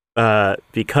stuff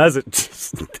because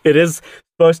it is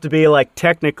supposed to be, like,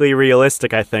 technically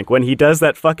realistic. I think when he does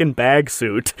that fucking bag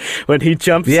suit, when he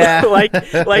jumps, like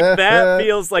that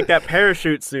feels like that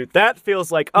parachute suit. That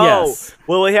feels like, Yes.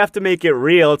 well, we have to make it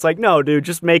real. It's like, no, dude,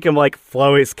 just make him, like,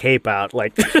 flow his cape out,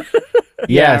 like. Yes,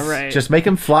 Yeah, right. just make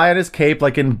him fly at his cape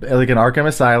like in Arkham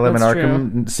Asylum That's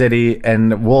and Arkham City,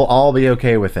 and we'll all be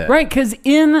okay with it. Right, because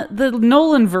in the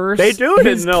Nolan verse, They do it in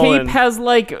his Nolan. cape has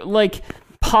like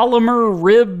polymer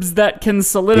ribs that can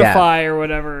solidify or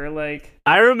whatever. Like,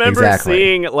 I remember Exactly.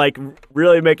 seeing, like,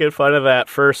 really making fun of that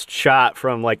first shot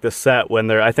from, like, the set when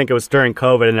I think it was during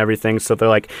COVID and everything, so they're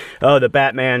like, oh, the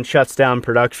Batman shuts down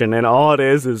production, and all it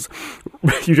is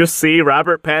you just see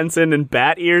Robert Pattinson in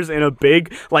bat ears in a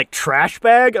big, like, trash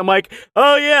bag. I'm like,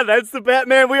 oh yeah, that's the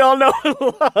Batman we all know and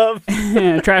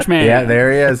love. Trash man. Yeah,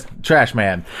 there he is, Trash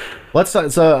Man.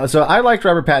 So I liked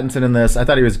Robert Pattinson in this. I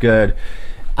thought he was good.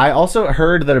 I also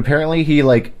heard that apparently he,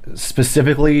 like,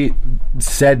 specifically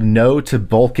said no to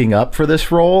bulking up for this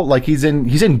role. Like, he's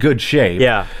in good shape.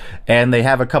 Yeah. And they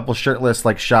have a couple shirtless,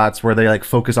 like, shots where they, like,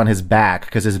 focus on his back,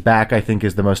 because his back, I think,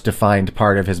 is the most defined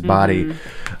part of his body.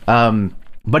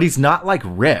 But he's not, like,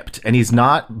 ripped, and he's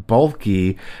not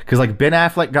bulky, because, like, Ben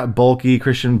Affleck got bulky,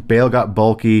 Christian Bale got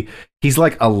bulky. He's,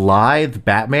 like, a lithe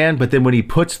Batman, but then when he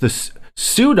puts the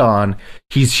suit on,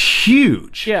 he's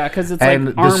huge. Yeah, because it's And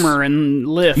like this- armor and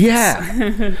lifts.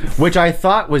 Yeah. Which I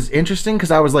thought was interesting,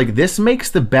 because I was like, this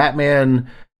makes the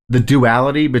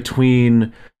duality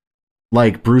between,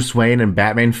 like, Bruce Wayne and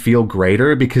Batman feel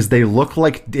greater, because they look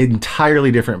like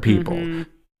entirely different people.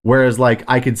 Whereas, like,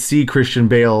 I could see Christian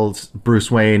Bale's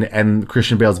Bruce Wayne and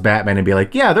Christian Bale's Batman and be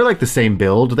like, yeah, they're like the same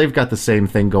build. They've got the same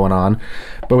thing going on.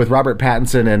 But with Robert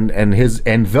Pattinson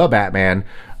and the Batman,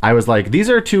 I was like, these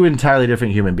are two entirely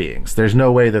different human beings. There's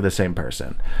no way they're the same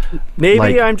person. Maybe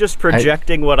Like, I'm just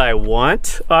projecting what I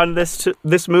want on this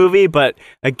movie, but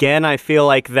again, I feel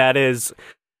like that is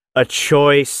a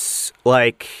choice,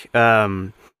 like,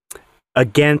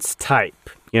 against type,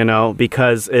 you know,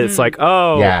 because it's like,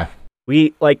 oh, Yeah.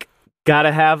 we, like,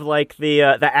 gotta have, like, the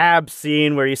abs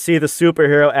scene where you see the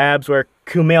superhero abs, where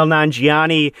Kumail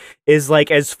Nanjiani is,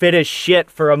 like, as fit as shit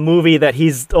for a movie that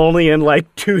he's only in,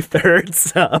 like,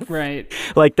 2/3 of. Right.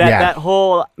 Like, Yeah. that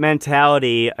whole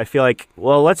mentality, I feel like,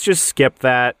 well, let's just skip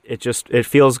that. It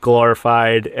feels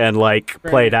glorified and, like,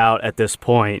 played out at this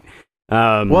point.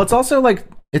 Well, it's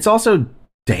also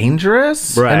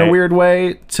dangerous in Right. a weird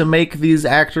way to make these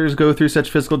actors go through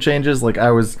such physical changes. Like,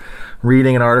 I was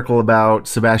reading an article about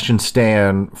Sebastian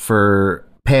Stan for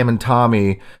Pam and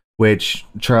Tommy, which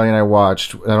Charlie and I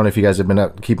watched. I don't know if you guys have been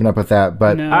keeping up with that,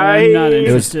 but No, I'm not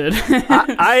It was- interested.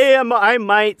 I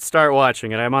might start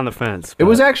watching it. I'm on the fence. it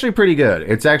was actually pretty good.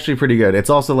 It's actually pretty good. It's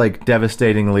also, like,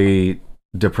 devastatingly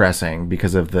depressing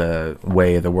because of the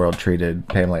way the world treated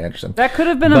Pamela Anderson. That could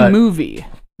have been a But- movie.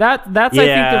 That's I think the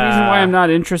reason why Yeah. I'm not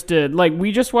interested. Like,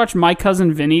 we just watched My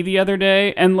Cousin Vinny the other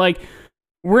day, and, like,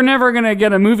 we're never gonna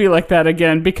get a movie like that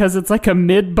again because it's like a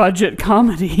mid-budget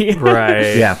comedy.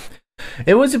 Right. Yeah.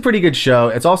 It was a pretty good show.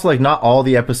 It's also, like, not all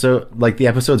the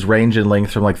episodes range in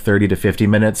length from, like, 30 to 50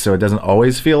 minutes, so it doesn't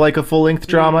always feel like a full-length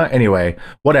drama. Anyway,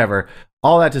 whatever.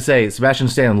 All that to say, Sebastian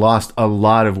Stan lost a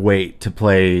lot of weight to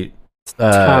play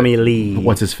Tommy Lee.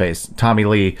 What's his face? Tommy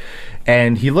Lee.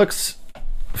 And he looks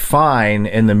fine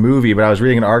in the movie, but I was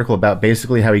reading an article about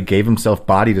basically how he gave himself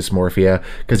body dysmorphia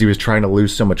because he was trying to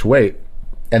lose so much weight.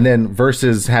 And then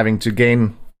versus having to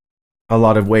gain a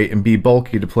lot of weight and be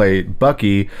bulky to play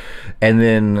Bucky. And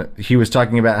then he was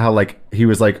talking about how, like, he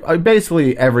was like,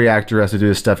 basically every actor who has to do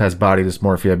this stuff has body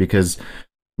dysmorphia because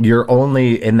you're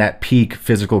only in that peak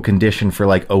physical condition for,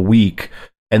 like, a week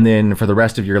and then for the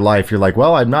rest of your life you're like,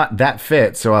 well, I'm not that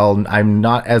fit, so I'm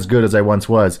not as good as I once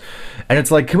was. And it's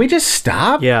like, can we just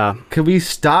stop? Yeah. Can we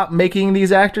stop making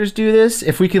these actors do this?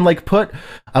 If we can like put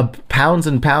pounds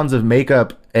and pounds of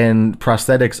makeup and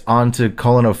prosthetics onto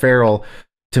Colin O'Farrell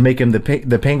to make him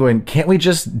the Penguin, can't we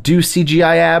just do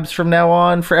CGI abs from now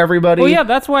on for everybody? Well, yeah,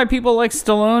 that's why people like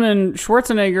Stallone and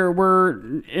Schwarzenegger were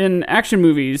in action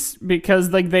movies,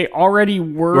 because like they already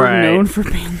were known for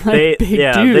being like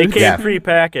big dudes. They came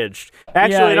prepackaged.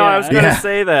 Actually, I was going to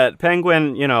say that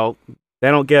Penguin, they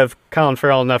don't give Colin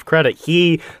Farrell enough credit.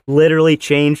 He literally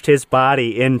changed his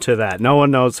body into that. No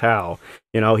one knows how.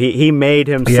 He made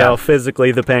himself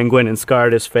physically the Penguin and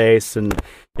scarred his face, and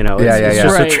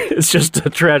it's just a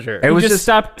treasure. It was just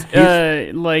stopped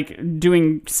like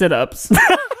doing sit-ups.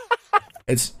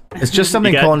 It's just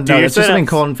something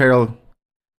Colin Farrell.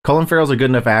 Colin Farrell's a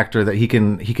good enough actor that he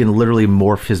can literally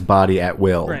morph his body at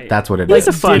will. Right. That's what it is.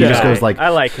 He's a fun guy. He just goes like, I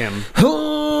like him.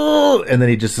 And then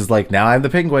he just is like, now I'm the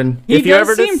Penguin. He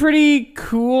does seem pretty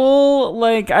cool.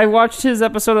 Like, I watched his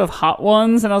episode of Hot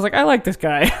Ones, and I was like, I like this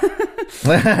guy.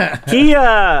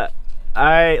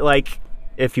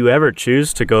 If you ever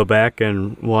choose to go back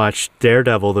and watch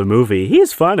Daredevil the movie,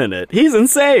 he's fun in it. He's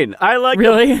insane. I like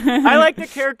the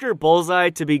character Bullseye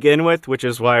to begin with, which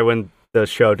is why when the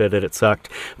show did it sucked.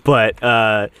 But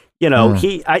I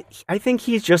think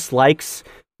he just likes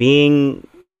being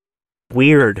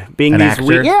weird, being these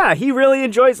weird. Yeah, he really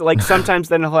enjoys it. Like sometimes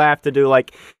then he'll have to do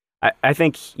like I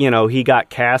think he got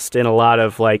cast in a lot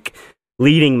of like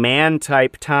leading man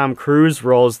type Tom Cruise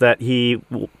roles that he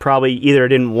probably either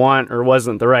didn't want or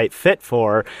wasn't the right fit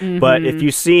for. Mm-hmm. But if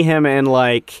you see him in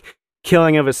like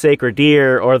Killing of a Sacred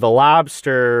Deer or The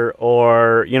Lobster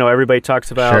or everybody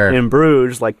talks about In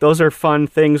Bruges, like those are fun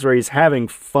things where he's having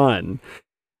fun.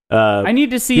 I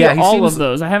need to see all of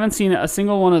those. I haven't seen a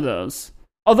single one of those.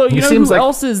 Although, who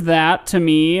else is that to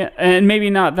me? And maybe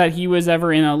not that he was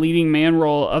ever in a leading man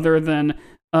role other than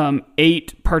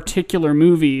 8 particular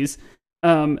movies.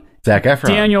 Zac Efron.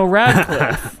 Daniel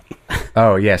Radcliffe.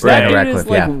 Oh, yes, Daniel Radcliffe.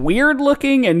 That dude is weird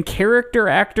looking and character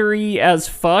actory as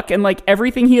fuck. And like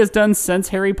everything he has done since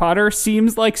Harry Potter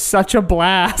seems like such a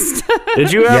blast.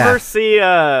 Did you ever see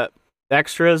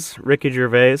Extras, Ricky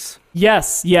Gervais?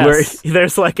 Yes. Where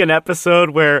there's like an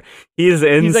episode where he's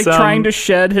like trying to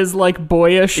shed his like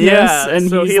boyishness, and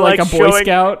so he's like a Boy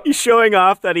Scout. He's showing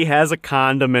off that he has a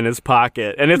condom in his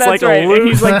pocket, and it's That's like right. a loose. And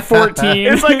he's like 14.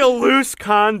 It's like a loose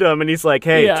condom, and he's like,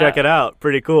 "Hey, check it out,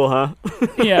 pretty cool, huh?"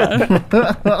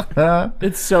 Yeah,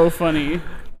 it's so funny.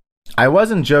 I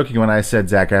wasn't joking when I said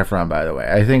Zac Efron, by the way.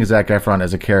 I think Zac Efron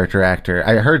is a character actor.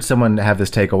 I heard someone have this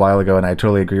take a while ago, and I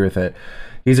totally agree with it.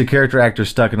 He's a character actor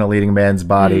stuck in a leading man's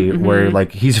body, where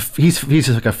like he's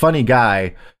like a funny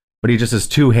guy, but he just is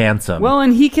too handsome. Well,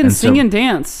 and he can sing and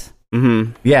dance.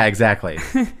 Mm-hmm. Yeah, exactly.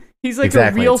 He's like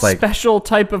a real special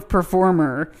type of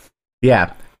performer.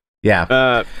 Yeah.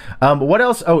 What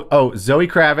else? Oh, Zoe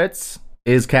Kravitz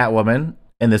is Catwoman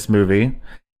in this movie,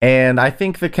 and I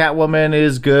think the Catwoman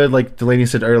is good, like DeLaney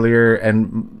said earlier,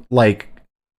 and like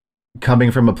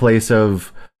coming from a place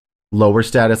of lower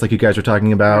status, like you guys were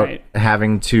talking about,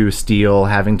 having to steal,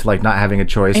 having to like not having a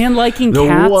choice, and liking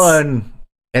cats.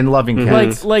 And loving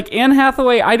cats. Like Anne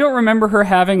Hathaway, I don't remember her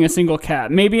having a single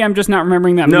cat. Maybe I'm just not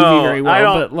remembering that movie very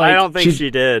well. I don't think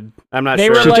she did. I'm not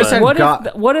sure. They were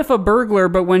like, what if a burglar,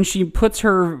 but when she puts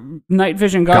her night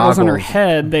vision goggles on her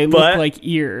head, they look like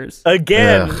ears.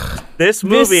 Again, this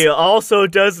movie also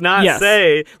does not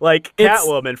say, like,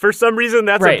 Catwoman. For some reason,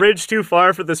 that's a bridge too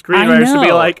far for the screenwriters to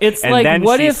be like, it's and like, then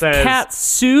what she if says, cat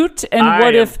suit, and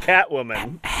what if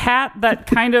Catwoman hat that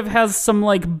kind of has some,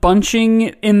 like, bunching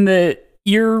in the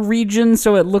ear region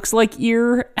so it looks like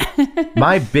ear.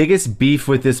 My biggest beef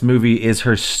with this movie is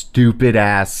her stupid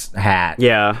ass hat.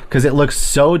 Yeah, because it looks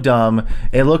so dumb.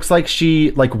 It looks like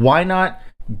why not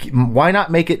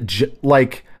make it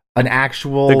like an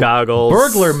actual goggles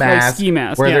burglar mask, like ski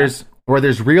mask, where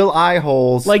there's real eye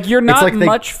holes. Like you're not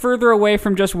much further away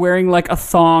from just wearing like a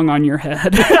thong on your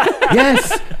head.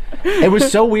 Yes. It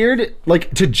was so weird,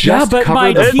 like to just but cover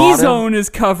my the T-zone is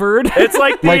covered. It's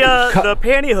like the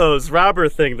pantyhose robber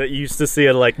thing that you used to see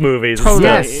in like movies. Totally.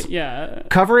 Yes, yeah.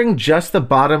 Covering just the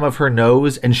bottom of her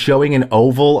nose and showing an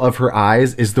oval of her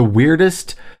eyes is the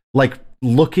weirdest, like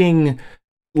looking,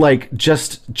 like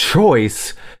just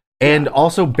choice. And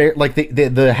also, like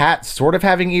the hat sort of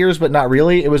having ears, but not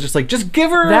really. It was just like, just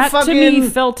give her that a fucking... to me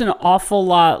felt an awful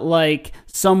lot like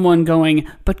someone going,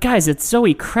 but guys, it's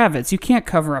Zoe Kravitz. You can't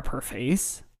cover up her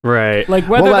face. Right. Like,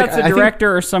 whether that's a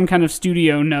director or some kind of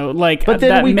studio note, like, but then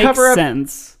that we makes cover up,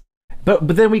 sense.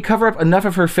 But then we cover up enough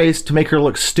of her face to make her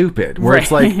look stupid, where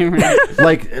it's like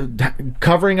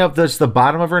covering up the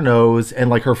bottom of her nose and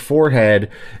like her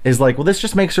forehead is like, well, this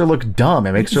just makes her look dumb.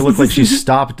 It makes her look like she's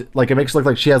stopped. Like it makes her look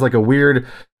like she has like a weird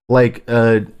like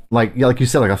you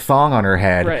said, like a thong on her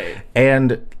head. Right.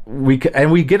 And we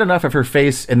get enough of her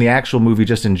face in the actual movie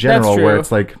just in general, where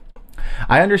it's like,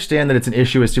 I understand that it's an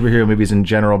issue with superhero movies in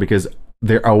general because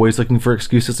they're always looking for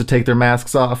excuses to take their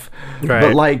masks off. Right.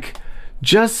 But like,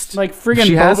 just like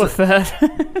friggin' Boba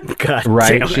Fett. God,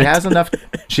 right? She has enough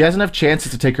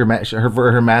chances to take her mask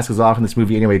off in this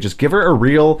movie anyway. Just give her a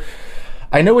real.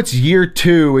 I know it's year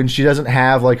 2 and she doesn't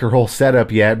have like her whole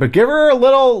setup yet, but give her a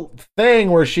little thing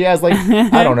where she has like,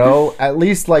 I don't know, at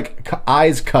least like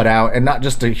eyes cut out and not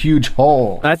just a huge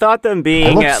hole. I thought them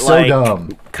being at so dumb.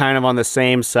 Kind of on the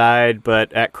same side,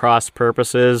 but at cross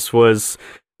purposes was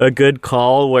a good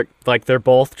call. Where like they're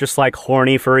both just like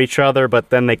horny for each other, but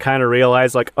then they kind of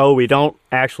realize like, oh, we don't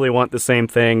actually want the same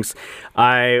things.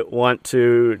 I want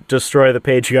to destroy the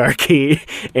patriarchy,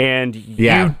 and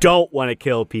you don't want to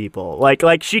kill people.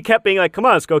 Like she kept being like, come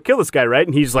on, let's go kill this guy, right?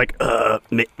 And he's like,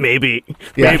 maybe.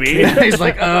 He's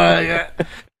like, yeah.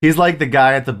 He's like the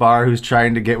guy at the bar who's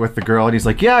trying to get with the girl, and he's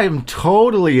like, yeah, I'm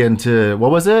totally into,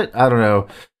 what was it? I don't know.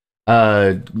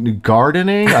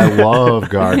 Gardening. I love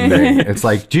gardening. It's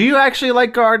like, do you actually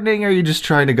like gardening, or are you just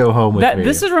trying to go home with me?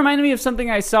 This is reminding me of something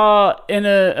I saw in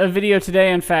a video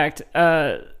today, in fact,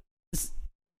 that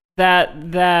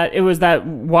it was that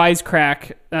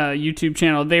Wisecrack YouTube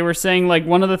channel. They were saying like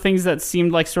one of the things that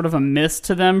seemed like sort of a miss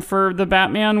to them for the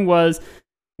Batman was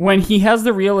when he has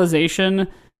the realization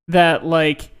that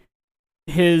like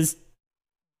his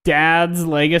dad's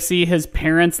legacy, his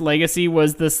parents' legacy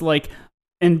was this like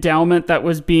endowment that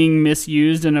was being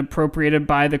misused and appropriated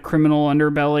by the criminal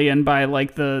underbelly and by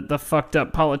like the fucked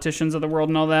up politicians of the world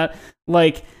and all that,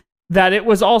 like that it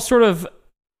was all sort of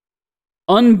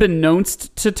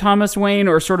unbeknownst to Thomas Wayne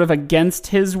or sort of against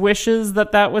his wishes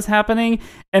that was happening.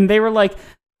 And they were like,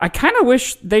 I kind of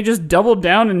wish they just doubled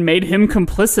down and made him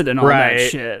complicit in all that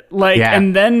shit. Like,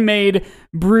 and then made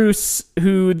Bruce,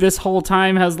 who this whole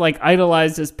time has like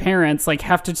idolized his parents, like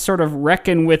have to sort of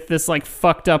reckon with this like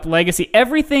fucked up legacy.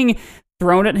 Everything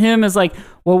thrown at him is like,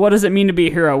 well, what does it mean to be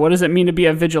a hero? What does it mean to be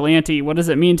a vigilante? What does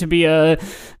it mean to be a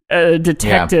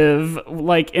detective?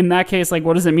 Like in that case, like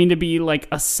what does it mean to be like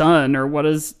a son, or what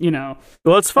is, you know?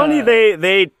 Well, it's funny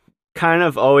they kind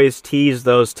of always tease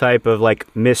those type of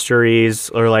like mysteries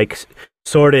or like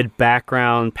sordid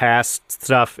background past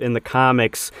stuff in the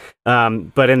comics,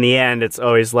 but in the end it's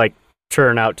always like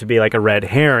turn out to be like a red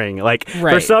herring. Like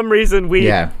for some reason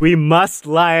we must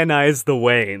lionize the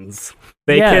Waynes.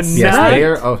 They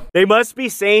cannot. They must be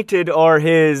sainted or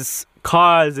his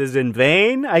cause is in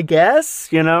vain, I guess,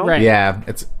 you know? Right. Yeah,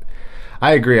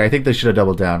 I agree. I think they should have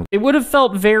doubled down. It would have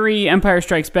felt very Empire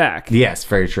Strikes Back. Yes,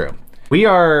 very true. We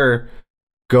are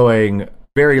going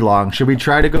very long. Should we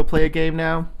try to go play a game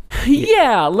now?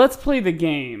 Yeah, let's play the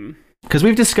game. Because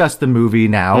we've discussed the movie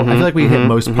now. I feel like we hit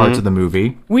most parts of the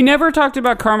movie. We never talked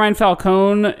about Carmine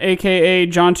Falcone, a.k.a.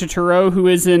 John Turturro, who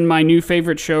is in my new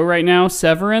favorite show right now,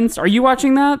 Severance. Are you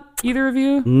watching that, either of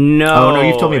you? No. Oh, no,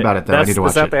 you've told me about it, though. I need to watch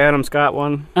it. Is that the Adam Scott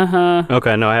one? Uh-huh.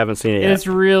 Okay, no, I haven't seen it yet. It's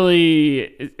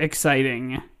really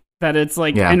exciting that it's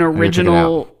like an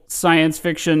original science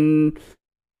fiction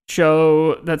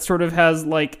show that sort of has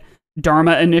like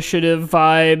Dharma Initiative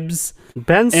vibes.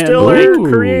 Ben Stiller,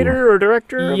 creator or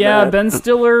director? Yeah, Ben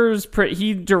Stiller's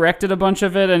he directed a bunch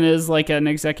of it and is like an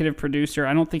executive producer.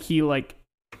 I don't think he like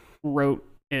wrote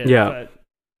it. Yeah.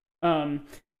 But,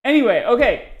 anyway,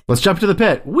 okay. Let's jump to the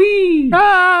pit. Wee!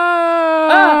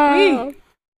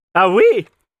 Wee! Wee!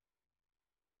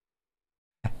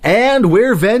 And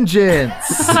we're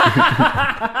vengeance.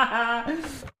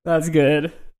 That's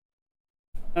good.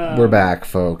 We're back,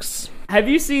 folks. Have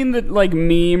you seen the like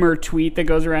meme or tweet that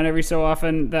goes around every so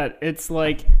often that it's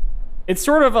like, it's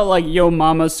sort of a like yo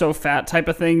mama's so fat type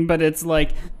of thing, but it's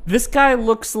like this guy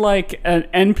looks like an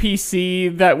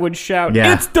NPC that would shout,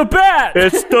 "It's the Bat!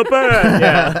 It's the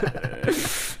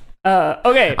Bat!" Yeah.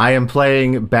 Okay. I am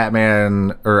playing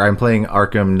Batman, or I'm playing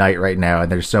Arkham Knight right now, and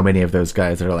there's so many of those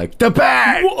guys that are like, "The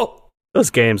Bat!" Whoa. Those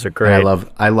games are great. And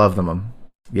I love them.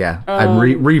 Yeah, I'm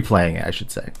replaying it, I should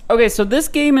say. Okay, so this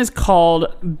game is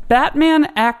called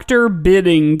Batman Actor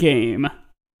Bidding Game.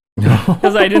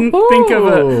 Because I didn't think of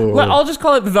it. I'll just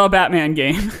call it the Batman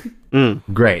game.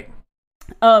 Great.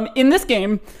 In this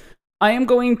game, I am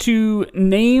going to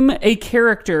name a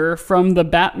character from the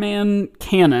Batman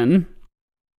canon.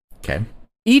 Okay.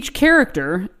 Each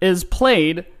character is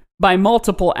played by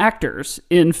multiple actors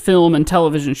in film and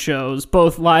television shows,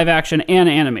 both live action and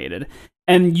animated.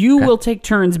 and you will take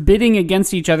turns bidding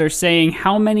against each other, saying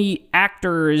how many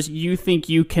actors you think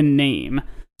you can name.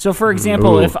 So, for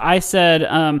example, if I said,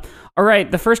 all right,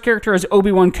 the first character is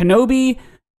Obi-Wan Kenobi,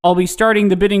 I'll be starting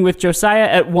the bidding with Josiah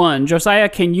at 1. Josiah,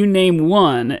 can you name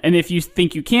 1? And if you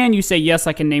think you can, you say, yes,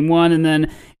 I can name 1. And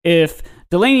then if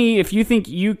DeLaney, if you think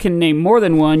you can name more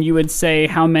than 1, you would say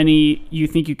how many you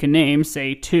think you can name,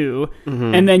 say 2.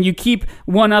 And then you keep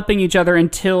one-upping each other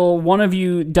until one of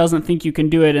you doesn't think you can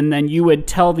do it, and then you would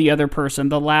tell the other person,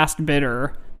 the last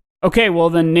bidder, okay, well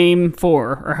then name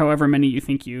 4, or however many you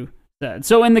think you said.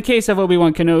 So in the case of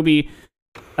Obi-Wan Kenobi,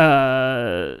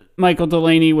 Michael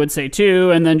DeLaney would say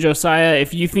 2, and then Josiah,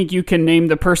 if you think you can name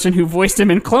the person who voiced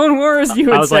him in Clone Wars,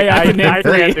 you would say I can name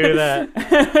 3. Can't do that.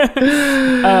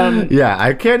 Yeah,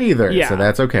 I can't either, so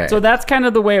that's okay. So that's kind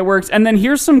of the way it works. And then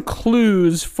here's some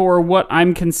clues for what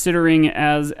I'm considering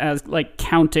as like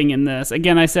counting in this.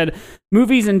 Again, I said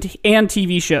movies and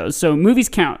TV shows. So movies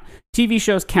count, TV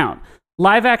shows count,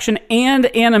 live action and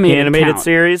animated count.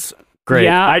 Series. Great.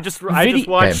 Yeah, I just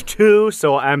watched 2,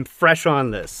 so I'm fresh on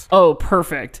this. Oh,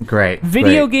 perfect. Great.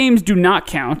 Video games do not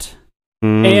count.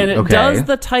 And does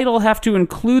the title have to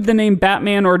include the name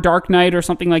Batman or Dark Knight or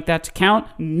something like that to count?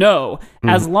 No.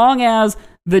 As long as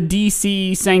the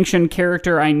DC sanctioned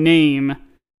character I name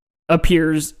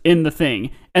appears in the thing.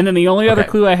 And then the only other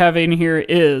clue I have in here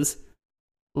is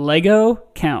Lego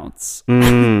counts.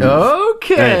 Okay.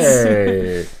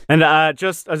 And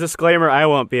just a disclaimer, I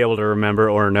won't be able to remember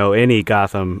or know any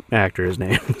Gotham actors'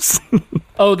 names.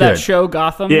 Oh, that show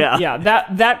Gotham? Yeah.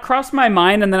 That crossed my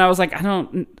mind, and then I was like, I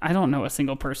don't know a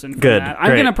single person from Good. that.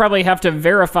 I'm going to probably have to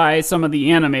verify some of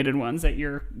the animated ones that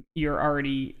you're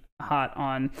already hot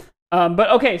on. But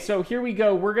okay, so here we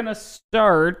go. We're going to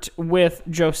start with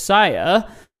Josiah.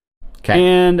 Okay.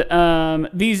 And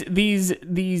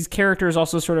these characters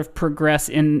also sort of progress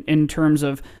in terms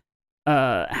of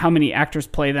how many actors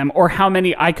play them, or how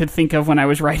many I could think of when I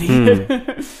was writing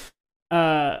it.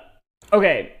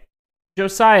 Okay,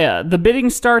 Josiah. The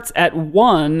bidding starts at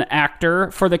 1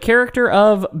 actor for the character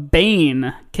of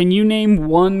Bane. Can you name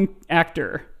 1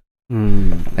 actor?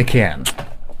 I can.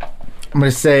 I'm going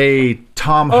to say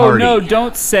Tom Hardy. Oh no!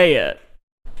 Don't say it.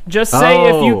 Just say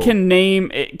if you can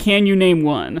name. Can you name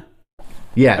 1?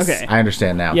 Yes, okay. I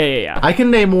understand now. Yeah. I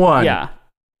can name 1. Yeah.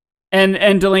 And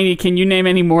DeLaney, can you name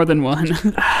any more than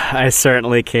 1? I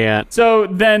certainly can't. So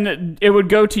then it would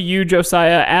go to you,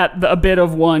 Josiah, at a bid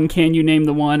of 1. Can you name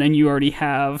the 1? And you already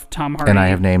have Tom Hardy. And I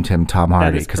have named him Tom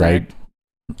Hardy because I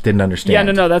didn't understand. Yeah,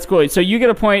 no, that's cool. So you get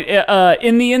a point.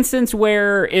 In the instance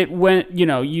where it went,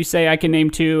 you say I can name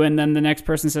 2, and then the next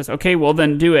person says, okay, well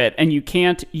then do it. And you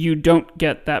can't, you don't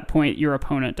get that point. Your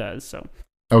opponent does. So.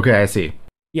 Okay, I see.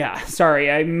 Yeah,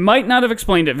 sorry, I might not have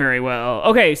explained it very well.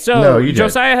 Okay, so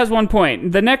Josiah has 1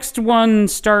 point. The next one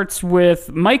starts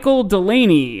with Michael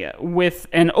DeLaney with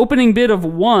an opening bid of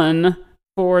 1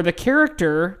 for the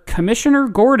character Commissioner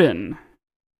Gordon.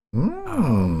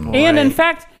 And in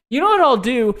fact, you know what I'll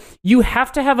do? You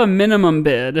have to have a minimum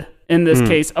bid in this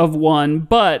case of 1,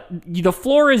 but the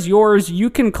floor is yours. You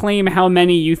can claim how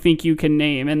many you think you can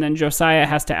name, and then Josiah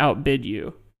has to outbid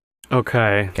you.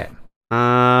 Okay.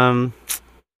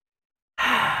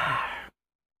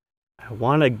 I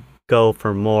want to go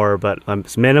for more, but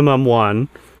it's minimum 1,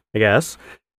 I guess.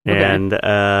 Okay. And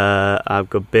I'll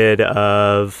go bid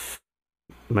of.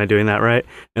 Am I doing that right?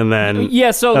 And then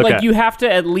so like you have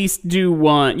to at least do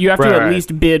 1. You have to at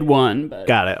least bid 1. But.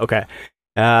 Got it. Okay.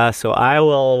 So I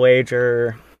will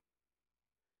wager.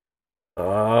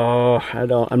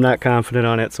 I'm not confident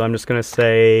on it, so I'm just gonna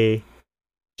say.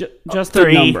 Just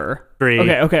 3. a number. 3.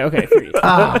 Okay. 3.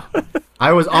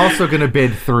 I was also going to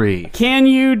bid 3. Can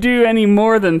you do any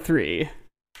more than 3?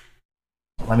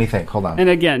 Let me think. Hold on. And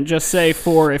again, just say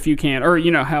 4 if you can, or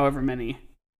however many.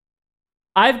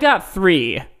 I've got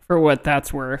 3 for what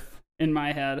that's worth in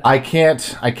my head. I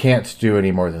can't do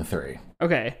any more than 3.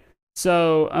 Okay.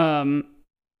 So,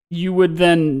 you would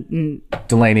then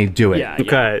DeLaney, do it. Yeah.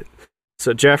 Okay.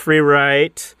 So Jeffrey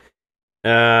Wright,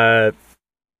 J.K.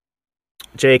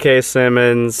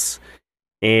 Simmons,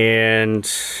 and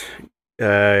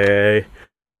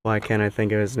why can't I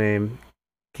think of his name?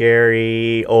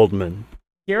 Gary Oldman.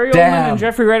 Gary Oldman and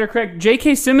Jeffrey Wright are correct.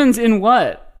 J.K. Simmons in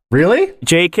what? Really?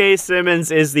 J.K. Simmons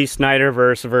is the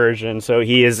Snyderverse version, so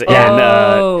he is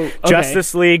in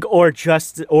Justice League or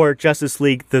Justice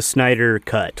League the Snyder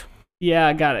Cut.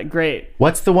 Yeah, got it. Great.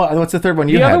 What's the third one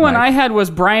you had? The other one Mike? I had was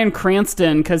Bryan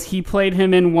Cranston, because he played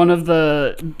him in one of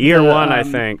the Year One, I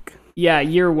think. Yeah,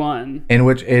 Year One. In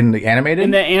the animated?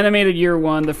 In the animated Year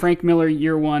One, the Frank Miller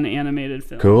Year One animated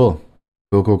film. Cool.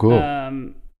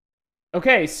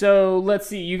 Okay, so let's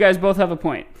see. You guys both have a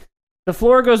point. The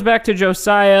floor goes back to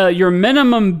Josiah. Your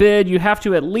minimum bid, you have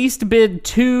to at least bid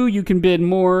 2. You can bid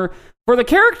more for the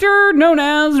character known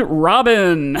as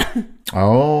Robin.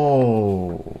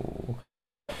 Oh.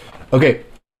 Okay.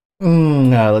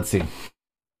 Let's see.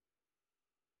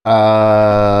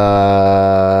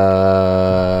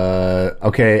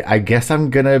 Okay, I guess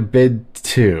I'm gonna bid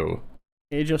 2.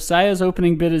 Okay, Josiah's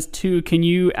opening bid is 2. Can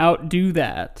you outdo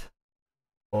that?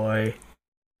 Boy.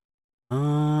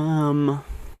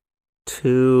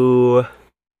 2.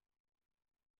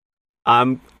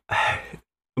 I'm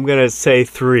gonna say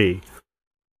 3.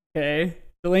 Okay.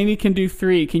 DeLaney can do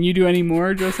 3. Can you do any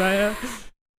more, Josiah?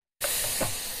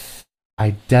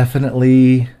 I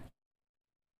definitely...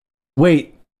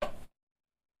 Wait.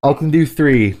 I can do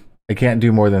 3. I can't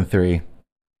do more than 3.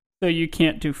 So you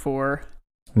can't do 4.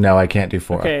 No, I can't do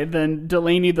 4. Okay, then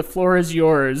DeLaney, the floor is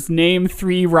yours. Name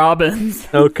 3 Robins.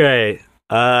 Okay.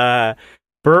 Burt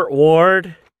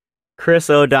Ward, Chris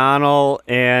O'Donnell,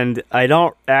 and I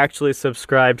don't actually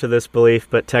subscribe to this belief,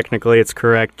 but technically it's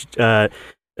correct.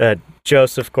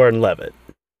 Joseph Gordon-Levitt.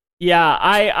 Yeah,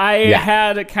 I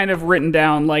had it kind of written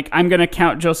down, like, I'm going to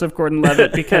count Joseph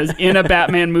Gordon-Levitt because in a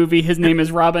Batman movie, his name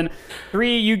is Robin.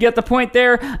 3, you get the point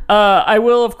there. I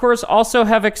will, of course, also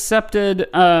have accepted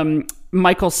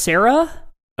Michael Cera.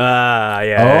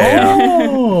 Yeah.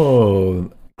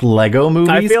 Oh, Lego movies.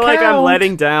 I feel like I'm count.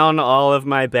 letting down all of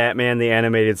my Batman the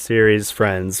Animated Series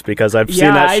friends because I've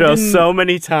seen that show so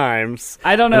many times.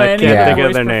 I don't know I any can't of think the of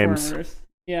voice their names. performers.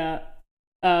 Yeah.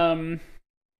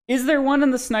 Is there one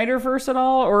in the Snyderverse at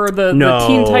all, or the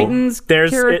Teen Titans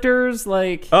characters?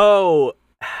 Oh,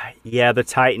 yeah, the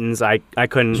Titans. I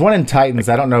couldn't. There's one in Titans.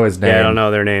 I don't know his name. Yeah, I don't know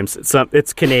their names.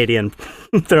 It's Canadian.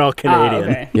 They're all Canadian.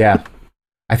 Okay. Yeah,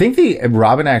 I think the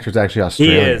Robin actor is actually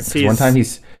Australian. He is. One time he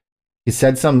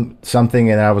said something,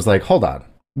 and I was like, "Hold on,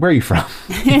 where are you from?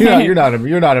 you're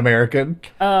not American."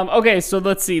 Okay, so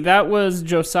let's see. That was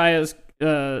Josiah's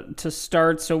to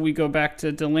start. So we go back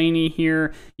to DeLaney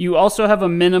here. You also have a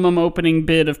minimum opening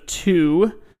bid of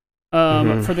 2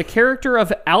 for the character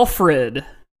of Alfred.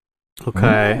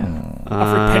 Okay.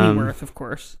 Alfred Pennyworth, of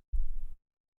course.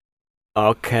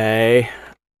 Okay.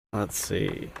 Let's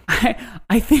see.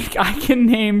 I think I can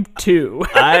name 2.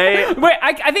 I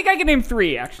think I can name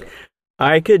 3, actually.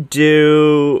 I could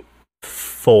do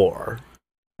 4.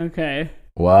 Okay.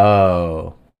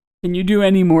 Whoa. Can you do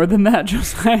any more than that,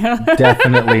 Josiah?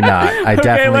 Definitely not. I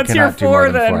definitely let's hear cannot do more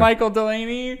 4 than then, 4. Michael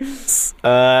Delaney.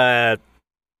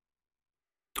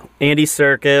 Andy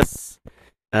Serkis,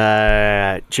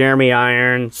 Jeremy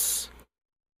Irons,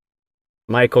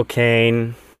 Michael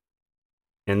Caine,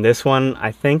 and this one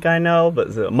I think I know,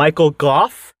 but Michael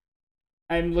Goff.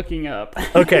 I'm looking up.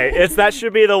 Okay, that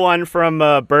should be the one from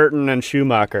Burton and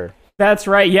Schumacher. That's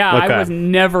right. Yeah, Okay. I was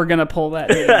never gonna pull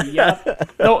that in.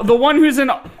 Yep. The one who's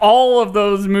in all of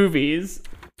those movies.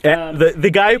 The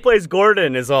guy who plays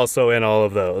Gordon is also in all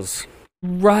of those.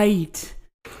 Right.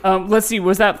 Let's see.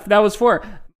 That was 4?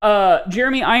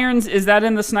 Jeremy Irons, is that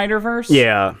in the Snyderverse?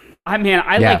 Yeah. I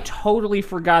like totally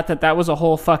forgot that was a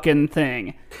whole fucking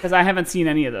thing because I haven't seen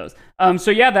any of those.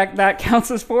 So yeah, that counts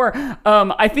as 4.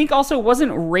 I think also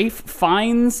wasn't Rafe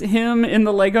Fiennes him in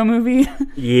the Lego movie?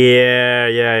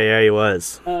 Yeah, he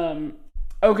was.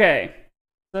 Okay.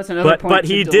 That's another point. But to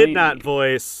he Delaney. did not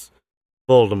voice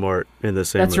Voldemort in the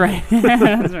same That's movie.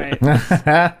 right.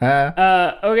 That's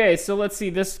right. Okay, so let's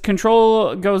see. This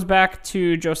control goes back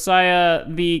to Josiah,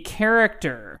 the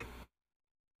character.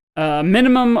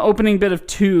 Minimum opening bid of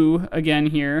 2 again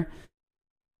here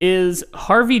is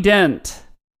Harvey Dent.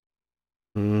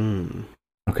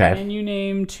 Okay. Can you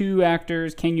name 2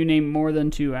 actors? Can you name more than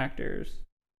 2 actors?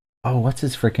 Oh, what's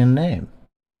his freaking name?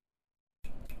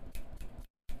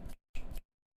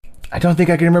 I don't think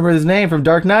I can remember his name from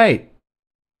Dark Knight.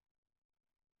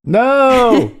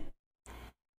 No.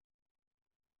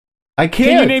 I can't.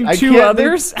 Can you name 2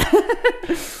 others?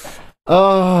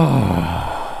 Oh.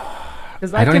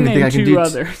 Because I can name 2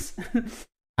 others.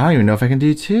 I don't even know if I can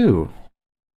do 2.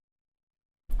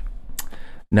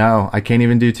 No, I can't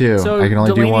even do 2. So I can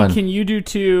only Delaney, do 1. can you do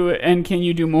 2 and can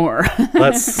you do more?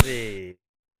 Let's see.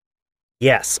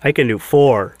 Yes, I can do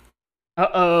 4.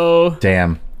 Uh-oh.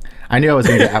 Damn. I knew I was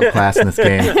going to get outclassed in this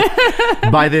game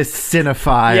by this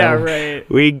cinephile. Yeah, right.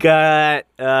 We got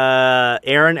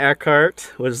Aaron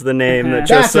Eckhart was the name that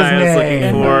That's his Josiah was looking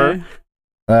name. for.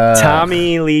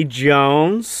 Tommy Lee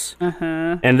Jones.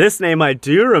 Uh-huh. And this name I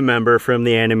do remember from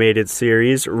the animated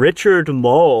series, Richard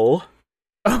Mole.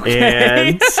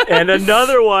 Okay. And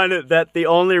another one that the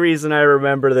only reason I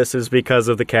remember this is because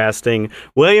of the casting.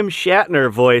 William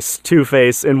Shatner voiced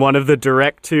Two-Face in one of the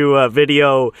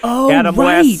direct-to-video Adam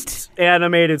West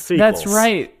animated sequels. That's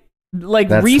right. like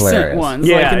That's recent hilarious. ones,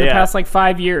 Yeah, like in the yeah. past like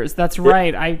 5 years. That's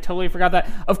right. I totally forgot that.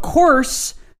 Of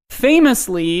course,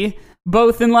 famously,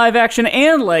 both in live action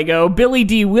and Lego, Billy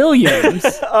D. Williams.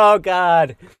 Oh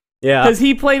God. Yeah. Because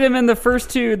he played him in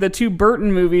the two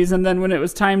Burton movies, and then when it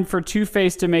was time for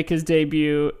Two-Face to make his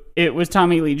debut, it was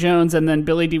Tommy Lee Jones, and then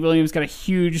Billy D. Williams got a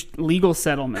huge legal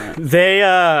settlement. They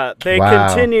Wow.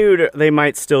 continued. They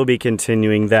might still be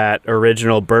continuing that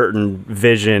original Burton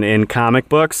vision in comic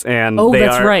books, and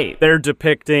That's right. They're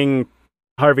depicting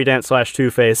Harvey Dent /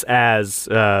 Two-Face as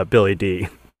Billy D.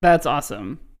 That's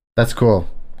awesome. That's cool.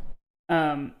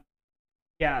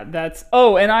 Yeah, that's.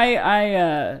 Oh, and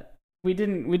I we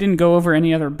didn't go over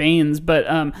any other Banes, but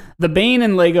the Bane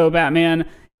in Lego Batman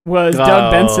was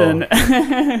Doug Benson.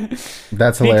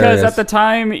 That's hilarious. Because at the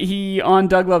time, he, on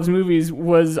Doug Loves Movies,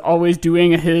 was always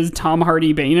doing his Tom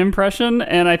Hardy Bane impression,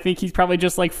 and I think he's probably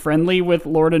just, like, friendly with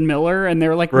Lord and Miller, and they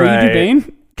were like, will you do Right.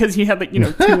 Bane? Because he had, like, 2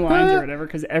 lines or whatever,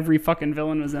 because every fucking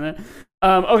villain was in it.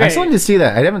 Okay. I still need to see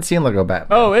that. I haven't seen Lego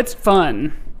Batman. Oh, it's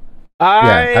fun.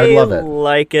 I would love it.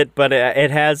 like it, but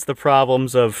it has the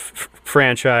problems of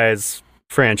franchising.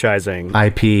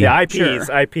 IP. Yeah, IPs,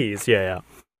 Sure. IPs, yeah.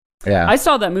 Yeah. I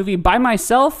saw that movie by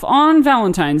myself on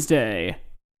Valentine's Day,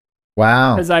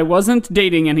 Wow. because I wasn't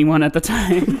dating anyone at the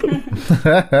time.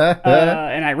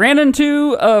 And I ran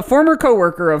into a former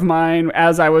coworker of mine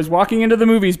as I was walking into the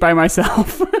movies by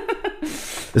myself.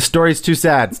 The story's too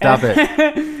sad. Stop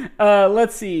it.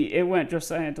 Let's see. It went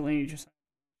Josiah, DeLaney, Josiah.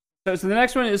 So the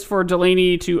next one is for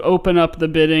DeLaney to open up the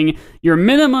bidding. Your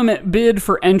minimum bid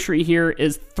for entry here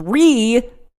is 3,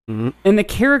 and the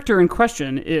character in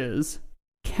question is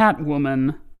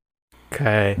Catwoman.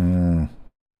 Okay. Mm.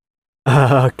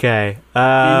 Okay.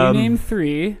 Can you name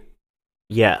 3?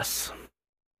 Yes.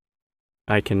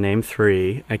 I can name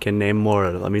 3. I can name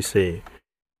more. Let me see.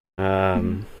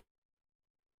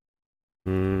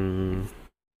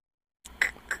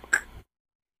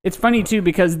 It's funny too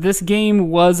because this game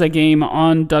was a game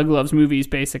on Doug Loves Movies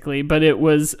basically, but it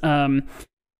was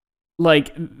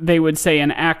like they would say an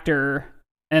actor,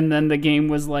 and then the game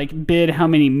was like bid how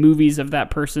many movies of that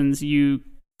person's you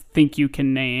think you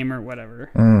can name or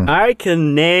whatever. I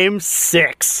can name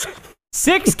 6.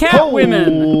 6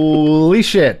 Catwomen. Holy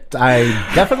shit. I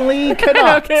definitely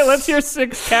cannot. Okay, let's hear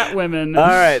 6 Catwomen. All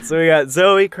right, so we got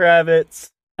Zoe Kravitz.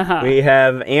 Uh-huh. We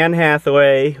have Anne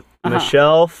Hathaway,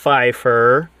 Michelle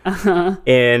Pfeiffer,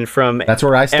 and from That's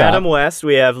where I stop. Adam West,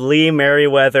 we have Lee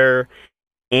Merriweather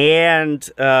and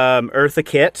Eartha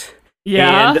Kitt.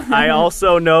 Yeah. And I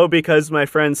also know, because my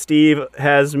friend Steve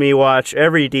has me watch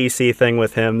every DC thing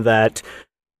with him, that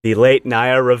the late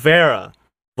Naya Rivera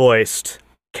voiced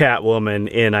Catwoman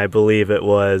in, I believe it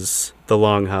was The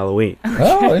Long Halloween.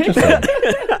 Oh, interesting.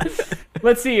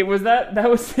 Let's see. That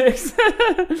was 6?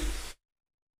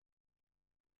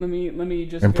 Let me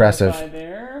just Impressive. verify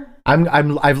there.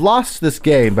 I've lost this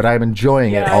game, but I'm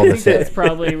enjoying it Yeah, all I the think same. that's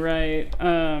probably right.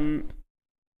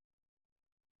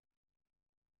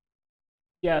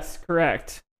 Yes,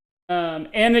 correct.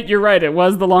 And you're right. It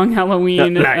was the Long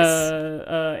Halloween Nice.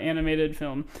 animated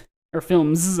film or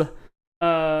films.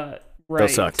 Right.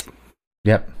 Those sucked.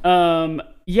 Yep.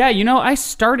 Yeah, I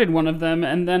started one of them,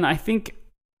 and then I think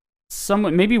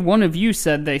maybe one of you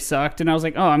said they sucked, and I was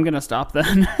like, oh, I'm gonna stop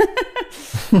then.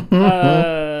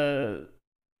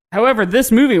 However,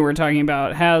 this movie we're talking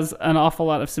about has an awful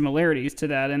lot of similarities to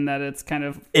that, in that it's kind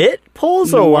of It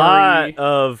pulls a lot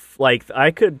of, like,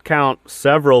 I could count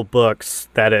several books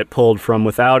that it pulled from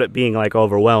without it being, like,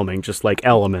 overwhelming, just, like,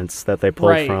 elements that they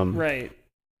pulled from. Right.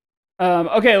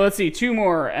 Okay, let's see. 2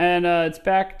 more, and it's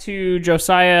back to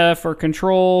Josiah for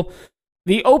Control.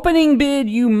 The opening bid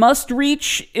you must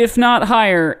reach, if not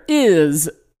higher, is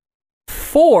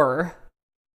 4,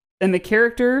 and the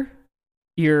character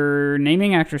you're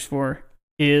naming actors for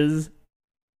is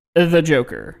the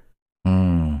Joker.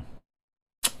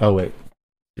 Oh, wait.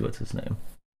 What's his name?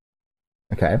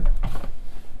 Okay.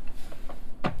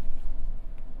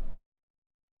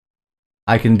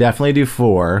 I can definitely do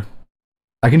 4.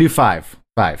 I can do 5.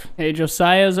 5. Hey,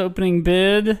 Josiah's opening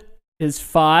bid is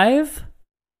 5.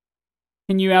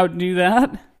 Can you outdo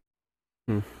that?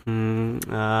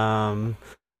 I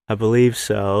believe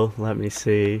so. Let me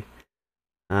see.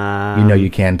 You know you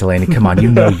can, DeLaney. Come on, you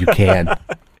know you can.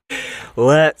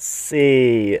 Let's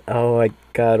see. Oh my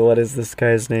God, what is this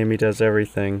guy's name? He does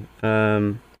everything.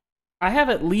 I have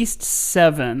at least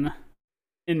 7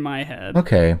 in my head.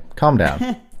 Okay, calm down.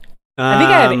 I think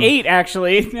I have 8,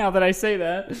 actually, now that I say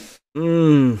that.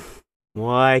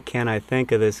 Why can't I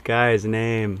think of this guy's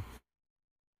name?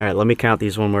 All right, let me count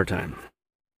these one more time.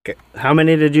 Okay, how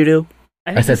many did you do?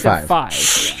 think I said you 5. 5.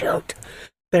 Shoot.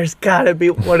 There's gotta be.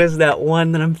 What is that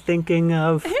one that I'm thinking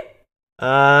of?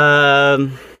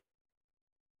 Damn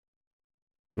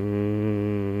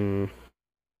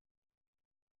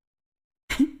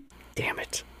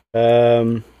it.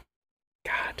 God.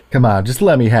 Come on, just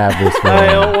let me have this one. I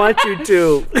don't want you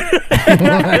to.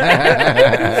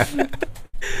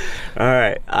 All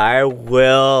right, I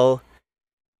will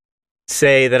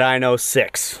say that I know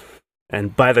 6.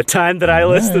 And by the time that I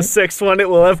list the 6th one, it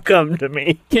will have come to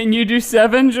me. Can you do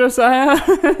 7, Josiah?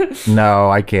 No,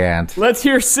 I can't. Let's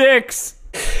hear 6.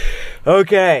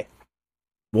 Okay.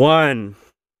 1.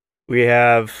 We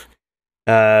have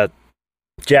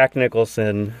Jack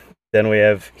Nicholson. Then we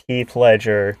have Heath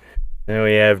Ledger. Then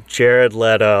we have Jared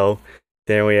Leto.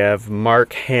 Then we have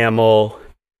Mark Hamill.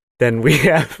 Then we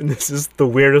have, and this is the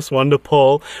weirdest one to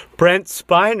pull, Brent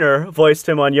Spiner voiced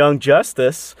him on Young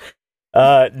Justice.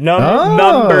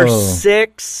 Number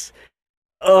 6.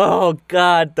 Oh,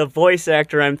 God, the voice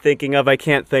actor I'm thinking of, I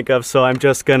can't think of, so I'm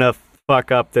just gonna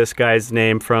fuck up this guy's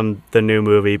name from the new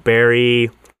movie.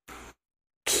 Barry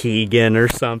Keegan or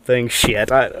something.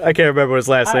 Shit, I can't remember what his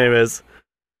last name is.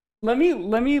 Let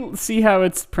me see how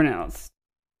it's pronounced.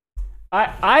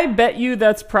 I bet you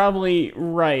that's probably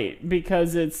right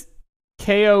because it's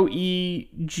Koeghan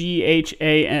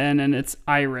and it's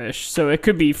Irish, so it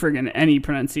could be friggin' any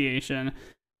pronunciation.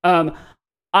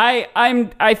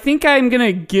 I think I'm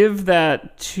gonna give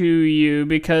that to you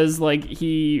because like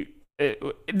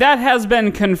that has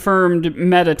been confirmed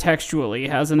metatextually,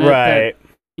 hasn't it? Right. That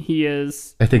he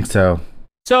is. I think so.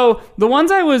 So the ones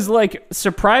I was like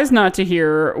surprised not to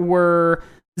hear were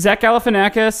Zach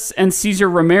Galifianakis and Cesar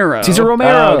Romero. Cesar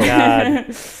Romero. Oh,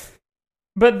 God.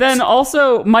 But then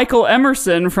also Michael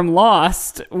Emerson from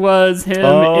Lost was him in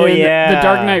the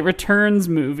Dark Knight Returns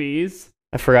movies.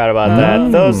 I forgot about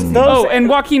that. Those. Oh, and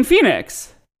Joaquin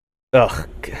Phoenix. Ugh.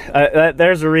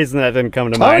 There's a reason that didn't come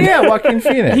to Oh mind. yeah, Joaquin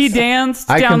Phoenix. He danced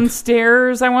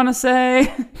downstairs, I want to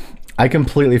say. I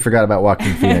completely forgot about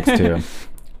Joaquin Phoenix too.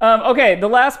 Okay, the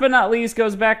last but not least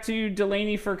goes back to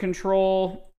DeLaney for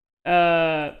Control.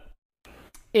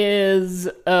 Is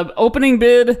opening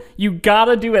bid, you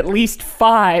gotta do at least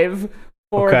 5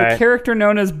 for the character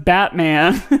known as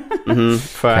Batman.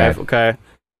 5, okay.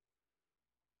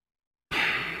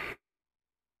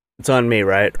 It's on me,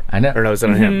 right? I know. Or no, it's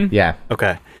on him? Yeah.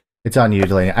 Okay. It's on you,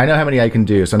 Delaney. I know how many I can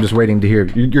do, so I'm just waiting to hear.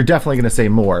 You're definitely going to say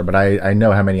more, but I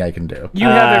know how many I can do. You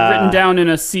have it written down in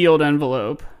a sealed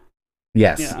envelope.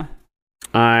 Yes. Yeah.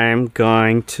 I'm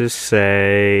going to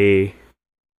say...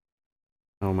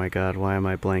 Oh my God, why am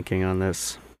I blanking on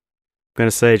this? I'm going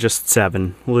to say just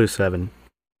 7. We'll do 7.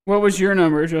 What was your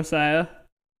number, Josiah?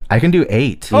 I can do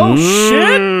 8. Oh,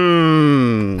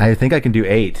 shit! I think I can do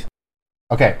 8.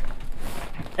 Okay.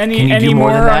 Any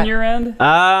more on your end?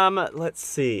 Let's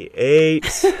see.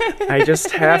 8. I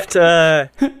just have to...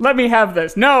 Let me have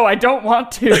this. No, I don't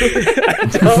want to. I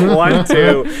don't want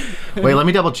to. Wait, let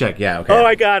me double check. Yeah, okay. Oh,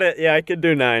 I got it. Yeah, I can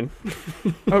do 9.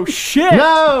 Oh, shit!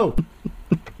 No!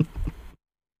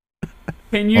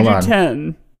 Can you do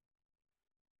 10?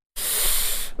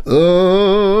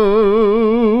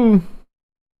 Oh...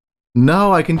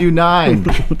 No, I can do 9.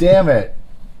 Damn it.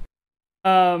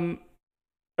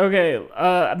 Okay,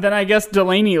 then I guess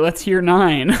Delaney, let's hear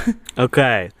 9.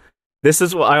 Okay. This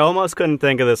is what I almost couldn't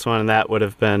think of this one, and that would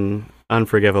have been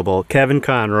unforgivable. Kevin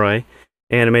Conroy,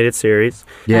 animated series.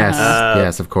 Yes,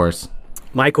 yes, of course.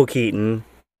 Michael Keaton,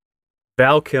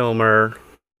 Val Kilmer,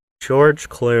 George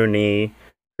Clooney,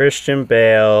 Christian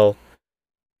Bale,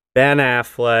 Ben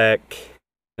Affleck,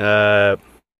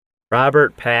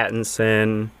 Robert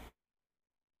Pattinson,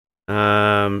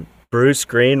 Bruce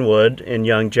Greenwood in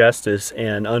Young Justice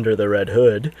and Under the Red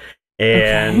Hood,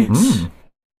 and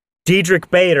Diedrich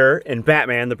Bader in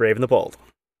Batman, the Brave and the Bold.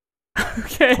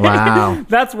 Okay. Wow.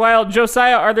 That's wild.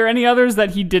 Josiah, are there any others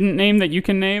that he didn't name that you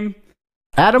can name?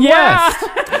 Adam West.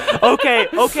 Okay.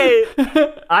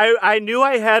 I knew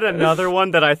I had another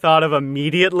one that I thought of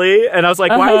immediately, and I was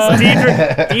like, why is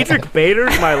Diedrich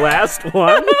Bader's my last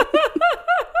one?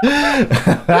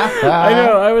 I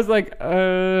know. I was like,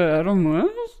 Adam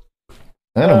West?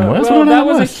 Adam West? Well, that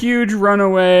was a huge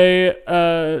runaway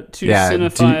to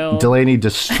Cinephile. Delaney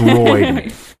destroyed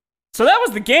me. So that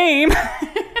was the game.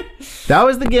 That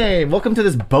was the game. Welcome to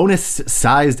this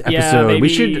bonus-sized episode.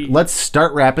 Let's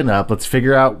start wrapping up. Let's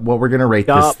figure out what we're gonna rate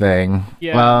this thing.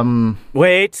 Yeah.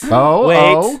 Wait.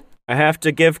 I have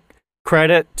to give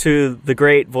credit to the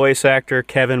great voice actor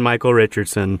Kevin Michael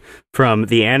Richardson from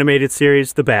the animated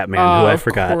series The Batman, who I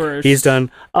forgot. Course. He's done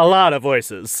a lot of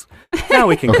voices. Now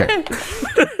we can go.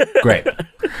 Great.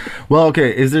 Well,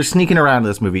 okay. Is there sneaking around in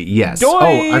this movie? Yes. Doy!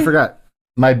 Oh, I forgot.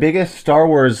 my biggest Star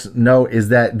Wars note is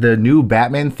that the new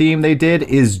Batman theme they did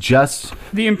is just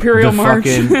The Imperial the March.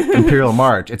 fucking Imperial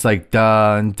March. It's like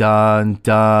dun dun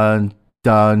dun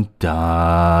dun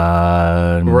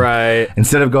dun. Right.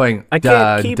 Instead of going I can't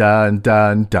dun keep- dun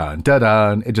dun dun dun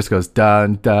dun, it just goes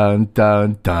dun dun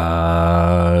dun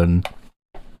dun.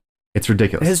 It's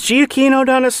ridiculous. Has Giacchino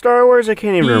done a Star Wars? I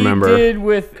can't even remember. He did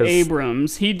with 'Cause-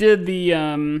 Abrams. He did the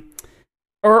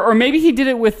or maybe he did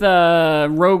it with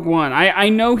Rogue One. I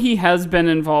know he has been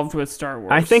involved with Star Wars.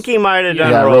 I think he might have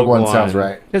done yeah, Rogue One sounds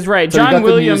right. That's right. So you got John the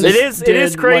Williams. music. It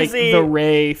is did, crazy. Like, the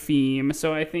Rey theme.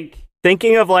 So I think.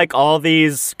 Thinking of like all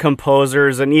these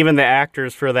composers and even the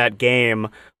actors for that game,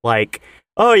 like,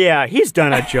 oh yeah, he's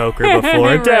done a Joker before,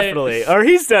 Right. definitely, or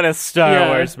he's done a Star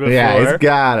Wars before. Yeah, he's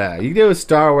gotta. You do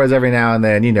Star Wars every now and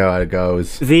then, you know how it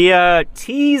goes. The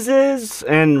teases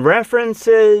and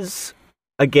references,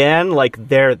 again, like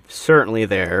they're certainly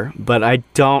there, but I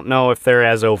don't know if they're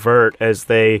as overt as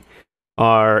they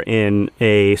are in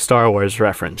a Star Wars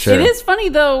reference. Sure. It is funny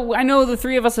though. I know the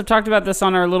three of us have talked about this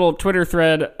on our little Twitter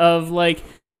thread of like.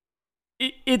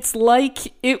 It's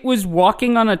like it was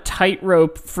walking on a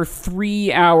tightrope for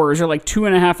 3 hours or like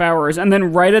 2.5 hours, and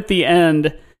then right at the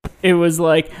end, it was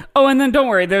like, oh, and then don't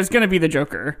worry, there's gonna be the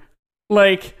Joker.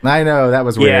 Like, I know, that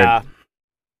was weird. Yeah.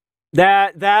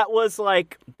 That was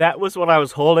what I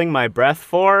was holding my breath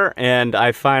for, and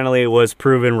I finally was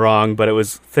proven wrong, but it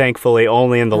was thankfully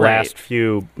only in the Right. last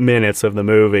few minutes of the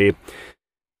movie.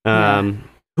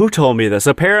 Who told me this?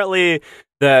 Apparently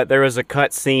there was a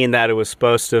cut scene that it was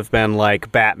supposed to have been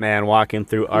like Batman walking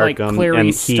through Like Arkham, Clarice and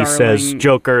he Starling. says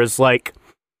Joker is like,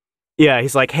 yeah,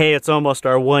 he's like, hey, it's almost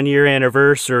our 1 year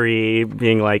anniversary,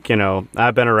 being like, you know,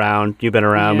 I've been around, you've been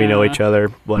around, we know Yeah. each other,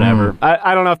 whatever.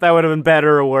 I don't know if that would have been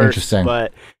better or worse, Interesting.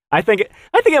 but I think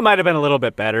it might have been a little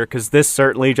bit better, because this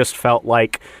certainly just felt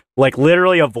like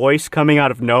literally a voice coming out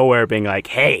of nowhere being like,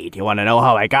 hey, do you want to know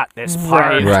how I got this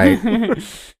part? Right.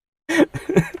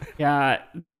 yeah,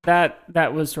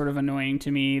 that was sort of annoying to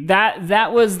me.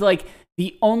 That was like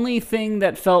the only thing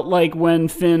that felt like when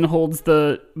Finn holds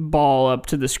the ball up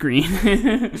to the screen.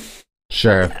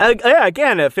 Sure. Yeah,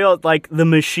 again, it felt like the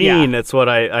machine. Yeah. That's what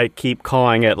I keep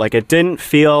calling it. Like, it didn't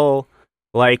feel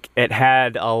like it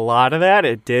had a lot of that.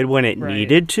 It did when it Right.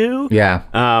 needed to. Yeah.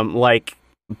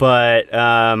 But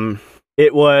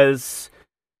it was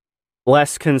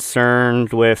less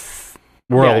concerned with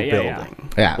world Yeah. building.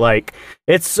 Yeah. Like,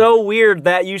 it's so weird.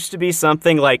 That used to be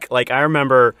something like I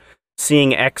remember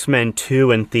seeing X-Men 2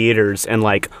 in theaters and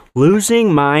like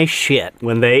losing my shit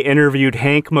when they interviewed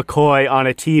Hank McCoy on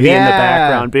a TV in the Yeah.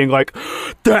 background, being like,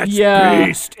 that's Yeah.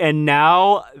 Beast. And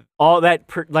now all that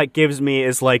like gives me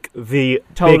is like the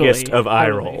Totally, biggest of eye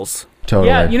totally. rolls. Totally.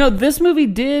 Yeah, you know, this movie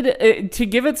did, to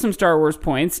give it some Star Wars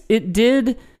points, it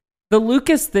did the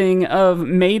Lucas thing of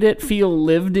made it feel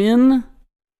lived in.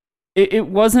 It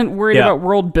wasn't worried Yeah. about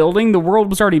world building. The world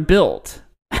was already built.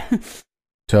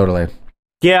 Totally.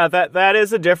 Yeah, that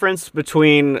is a difference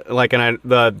between like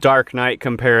the Dark Knight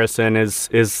comparison is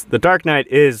the Dark Knight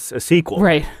is a sequel.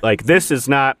 Right. Like, this is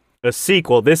not a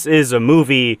sequel. This is a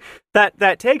movie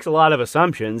that takes a lot of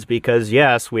assumptions, because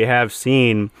yes, we have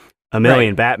seen a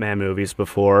million Right. Batman movies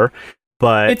before,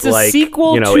 but It's a like,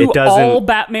 sequel you know, to it doesn't. all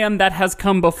Batman that has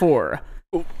come before.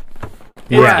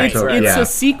 Yeah, It's totally. Yeah. a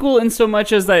sequel in so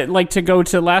much as that, like, to go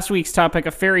to last week's topic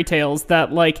of fairy tales,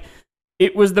 that like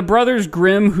it was the Brothers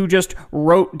Grimm who just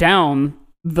wrote down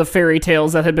the fairy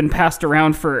tales that had been passed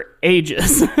around for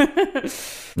ages.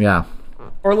 Yeah.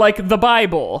 Or like the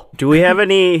Bible. Do we have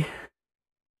any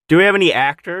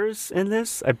actors in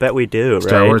this? I bet we do. Right?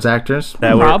 Star Wars actors?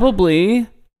 That were, Probably.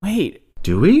 Wait.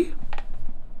 Do we?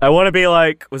 I want to be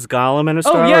like, was Gollum in a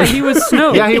Star Oh yeah, Wars? he was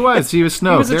Snoke. Yeah, he was. He was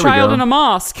Snoke. He was a There child we in go. a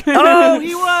mosque. Oh,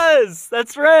 he was.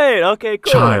 That's right. Okay,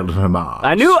 cool. Child of a Mars.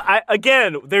 I knew.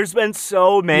 Again, there's been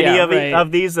so many Yeah, of right.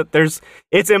 of these that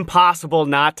it's impossible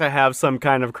not to have some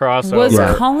kind of crossover. Was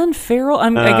Yeah. Colin Farrell? I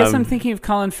guess I'm Um, thinking of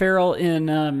Colin Farrell in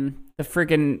the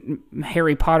friggin'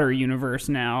 Harry Potter universe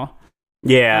now.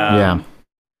 Yeah. Yeah.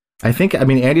 I think, Andy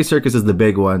Serkis is the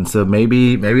big one, so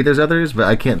maybe there's others, but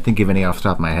I can't think of any off the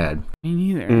top of my head.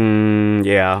 Me neither.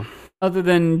 Yeah. Other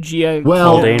than Gia.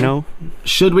 Well- Paul Dano.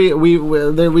 Should we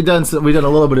done a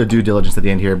little bit of due diligence at the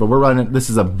end here, but we're running, this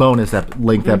is a bonus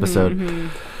length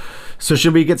episode. So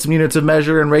should we get some units of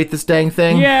measure and rate this dang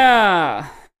thing? Yeah.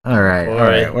 All right.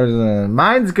 Alright. What is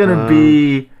mine's gonna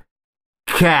be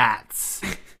cats.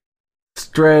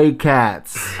 Stray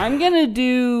cats. I'm gonna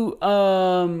do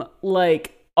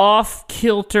like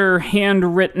off-kilter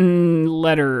handwritten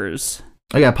letters.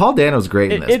 Oh yeah, Paul Dano's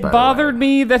great in this. It by the bothered way.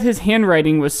 me that his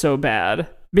handwriting was so bad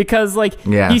because like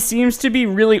Yeah. he seems to be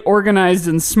really organized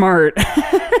and smart.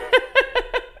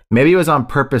 Maybe it was on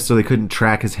purpose so they couldn't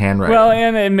track his handwriting. Well,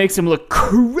 and it makes him look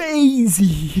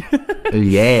crazy.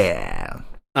 Yeah.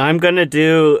 I'm going to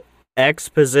do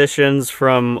expositions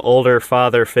from older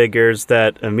father figures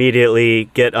that immediately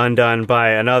get undone by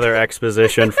another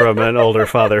exposition from an older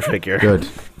father figure.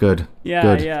 Good.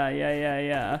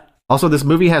 Yeah. Also, this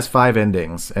movie has 5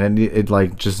 endings, and it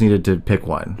like just needed to pick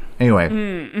one. Anyway,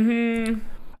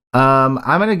 I'm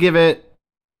gonna give it,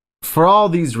 for all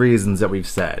these reasons that we've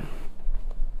said.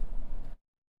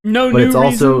 No but new it's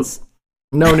reasons. Also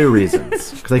no new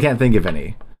reasons because I can't think of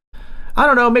any. I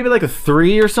don't know, maybe like a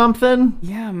 3 or something.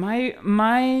 Yeah,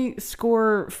 my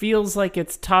score feels like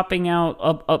it's topping out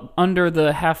up under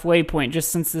the halfway point,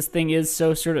 just since this thing is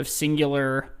so sort of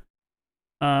singular.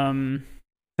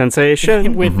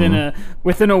 Sensation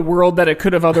within a world that it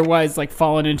could have otherwise like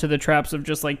fallen into the traps of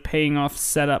just like paying off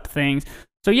setup things.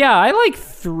 So yeah, I like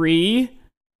 3.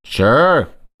 Sure.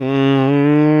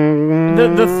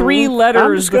 The 3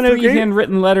 letters, the 3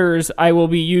 handwritten letters I will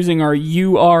be using are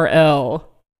URL.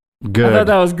 Good. I thought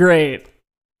that was great.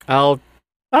 I'll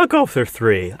go for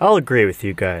 3. I'll agree with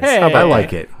you guys. Hey. How about I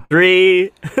like it.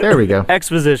 3. There we go.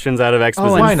 Expositions out of Oh,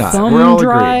 expositions. Why and not? Thumb We're all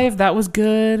Drive, that was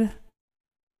good.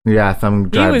 Yeah, Thumb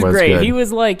Drive He was great. good. He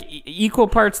was like equal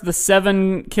parts the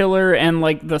 7 killer and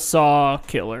like the Saw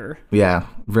killer. Yeah,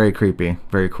 very creepy.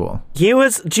 Very cool. He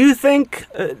was. Do you think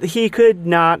he could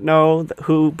not know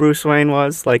who Bruce Wayne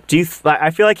was? Like, I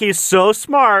feel like he's so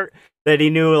smart that he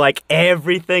knew like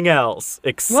everything else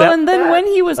except. Well, and then when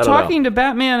he was I don't know. talking to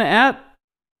Batman at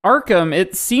Arkham,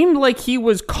 it seemed like he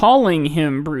was calling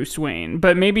him Bruce Wayne,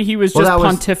 but maybe he was just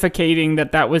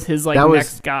pontificating that was his like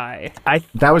next guy.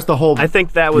 That was the whole. I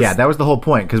think that was. Yeah, that was the whole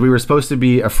point because we were supposed to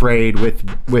be afraid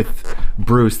with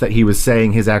Bruce that he was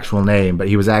saying his actual name, but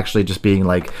he was actually just being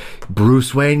like,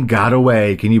 Bruce Wayne got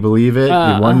away. Can you believe it?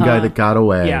 The one guy that got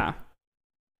away. Yeah.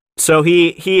 So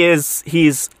he's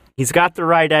got the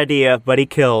right idea, but he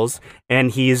kills, and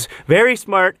he's very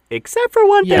smart, except for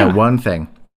one thing. Yeah, one thing.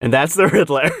 And that's the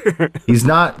Riddler. He's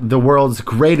not the world's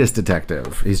greatest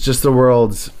detective. He's just the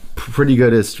world's pretty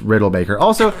goodest riddle maker.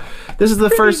 Also, this is the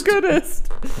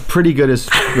pretty goodest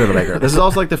riddle maker. This is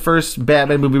also like the first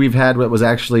Batman movie we've had where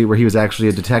he was actually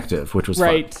a detective, which was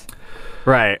fun.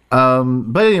 Right.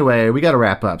 But anyway, we got to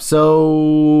wrap up.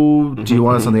 So, do you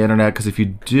want us on the internet? Because if you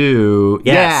do,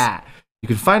 yes. You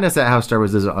can find us at How Star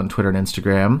Wars Is It on Twitter and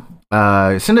Instagram.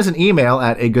 Send us an email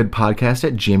at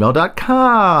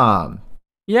agoodpodcast@gmail.com.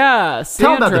 Yeah,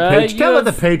 Sandra, tell about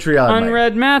the Patreon.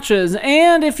 Unread matches.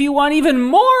 And if you want even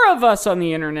more of us on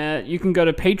the internet, you can go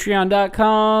to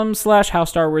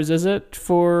patreon.com/howstarwarsisit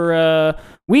for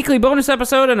weekly bonus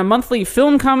episode and a monthly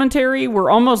film commentary.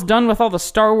 We're almost done with all the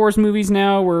Star Wars movies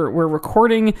now. We're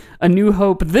recording A New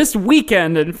Hope this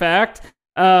weekend, in fact.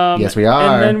 Yes, we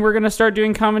are. And then we're going to start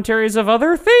doing commentaries of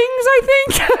other things, I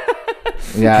think.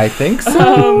 Yeah, I think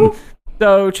so.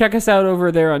 So check us out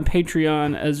over there on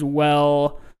Patreon as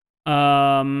well.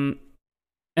 And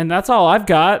that's all I've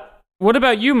got. What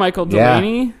about you, Michael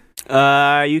DeLaney?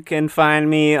 You can find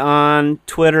me on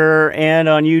Twitter and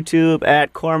on YouTube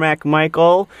at Cormac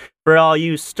Michael. For all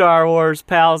you Star Wars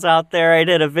pals out there, I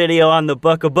did a video on the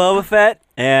Book of Boba Fett,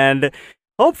 and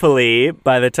hopefully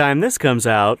by the time this comes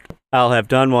out, I'll have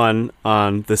done one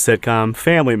on the sitcom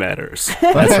Family Matters.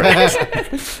 That's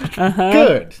right.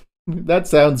 Good. That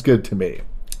sounds good to me.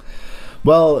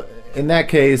 Well, in that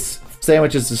case,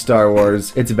 sandwiches to Star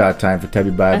Wars. It's about time for Tubby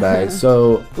Bye-Bye.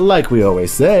 So, like we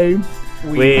always say,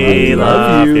 we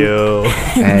love you.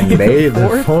 And may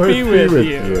the fourth be with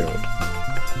you.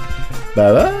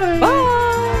 Bye-bye.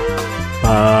 Bye.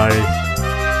 Bye.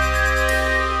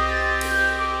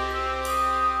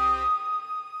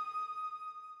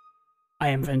 I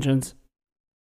am vengeance.